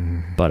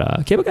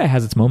 But Cable Guy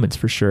has its moments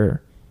for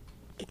sure.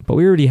 But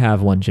we already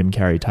have one Jim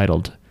Carrey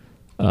titled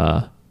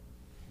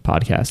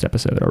podcast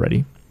episode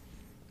already.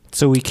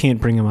 So we can't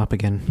bring him up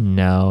again.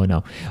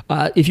 No.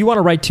 If you want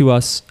to write to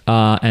us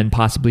and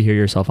possibly hear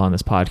yourself on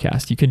this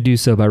podcast, you can do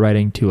so by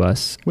writing to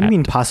us. What do you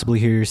mean possibly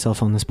hear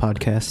yourself on this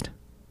podcast?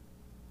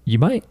 You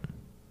might.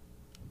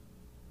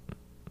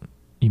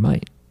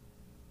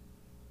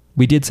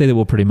 We did say that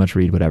we'll pretty much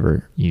read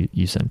whatever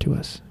you send to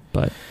us,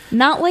 but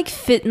not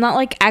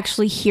like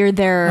actually hear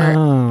their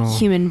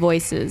human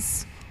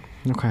voices.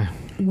 Okay.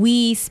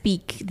 We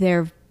speak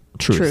their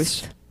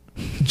truth.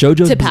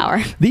 JoJo's to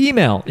power. The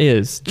email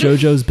is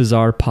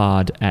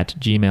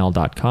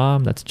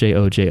jojosbizarrepod@gmail.com. That's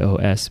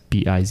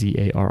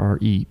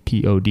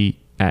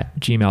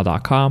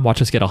jojosbizarrepod@gmail.com.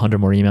 Watch us get 100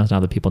 more emails now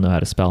that people know how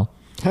to spell.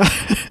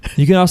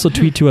 You can also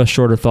tweet to us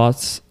shorter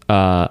thoughts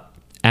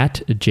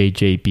at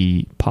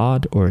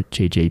JJBpod or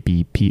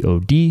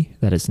JJBpod.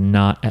 That is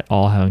not at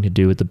all having to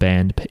do with the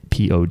band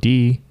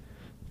POD,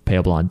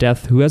 Payable on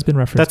Death, who has been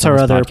referenced. That's on our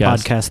this other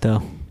podcast,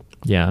 though.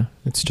 Yeah.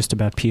 It's just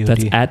about POD.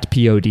 That's at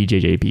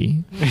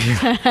PODJJB,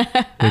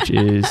 which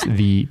is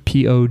the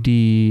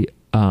POD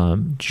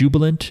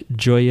Jubilant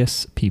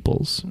Joyous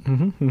Peoples.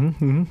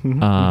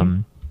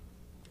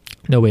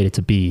 No, wait, it's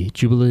a B.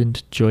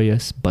 Jubilant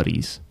Joyous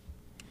Buddies.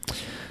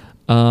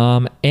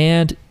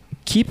 And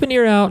keep an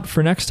ear out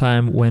for next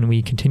time when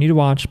we continue to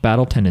watch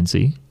Battle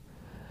Tendency.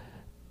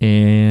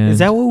 And is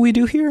that what we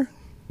do here?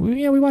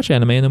 We watch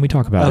anime and then we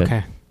talk about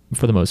it.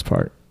 For the most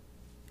part.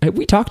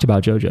 We talked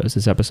about JoJo's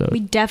this episode. We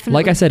definitely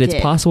Like I said, did.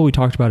 It's possible we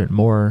talked about it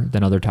more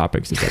than other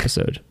topics this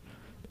episode.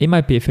 It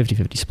might be a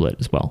 50-50 split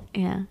as well.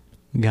 Yeah.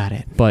 Got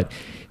it. But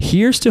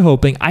here's to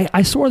hoping.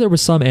 I swore there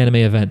was some anime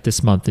event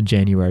this month in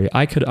January.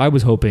 I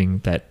was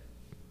hoping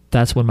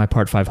that's when my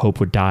Part 5 hope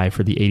would die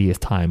for the 80th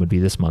time, would be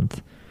this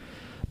month.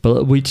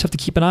 But we just have to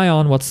keep an eye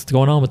on what's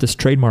going on with this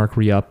trademark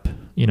re-up,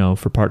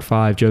 for Part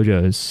 5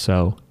 JoJo's.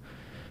 So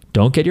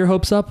don't get your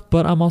hopes up,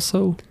 but I'm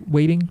also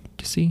waiting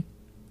to see.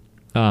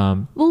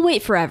 We'll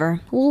wait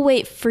forever. We'll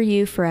wait for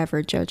you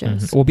forever,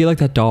 JoJo's. We'll be like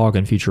that dog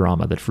in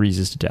Futurama that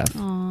freezes to death.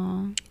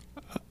 Aww.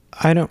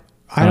 I don't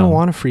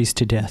want to freeze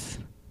to death.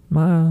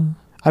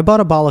 I bought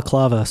a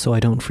balaclava so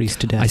I don't freeze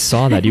to death. I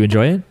saw that. You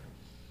enjoy it?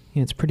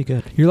 Yeah, it's pretty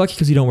good. You're lucky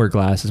because you don't wear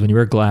glasses. When you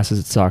wear glasses,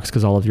 it sucks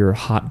because all of your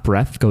hot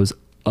breath goes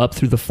up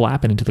through the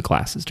flap and into the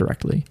glasses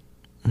directly.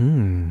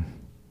 So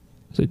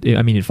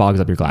it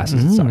fogs up your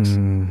glasses. It sucks.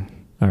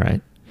 All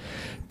right.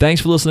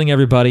 Thanks for listening,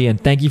 everybody,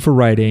 and thank you for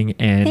writing.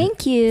 And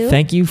thank you.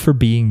 Thank you for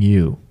being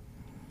you.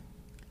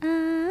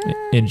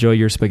 Enjoy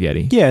your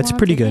spaghetti. Yeah, it's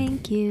pretty good.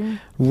 Thank you.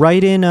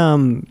 Write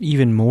in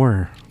even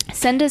more.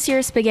 Send us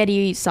your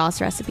spaghetti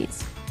sauce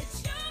recipes.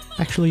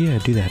 Actually, yeah,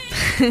 do that.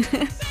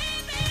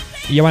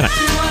 Yeah, why not?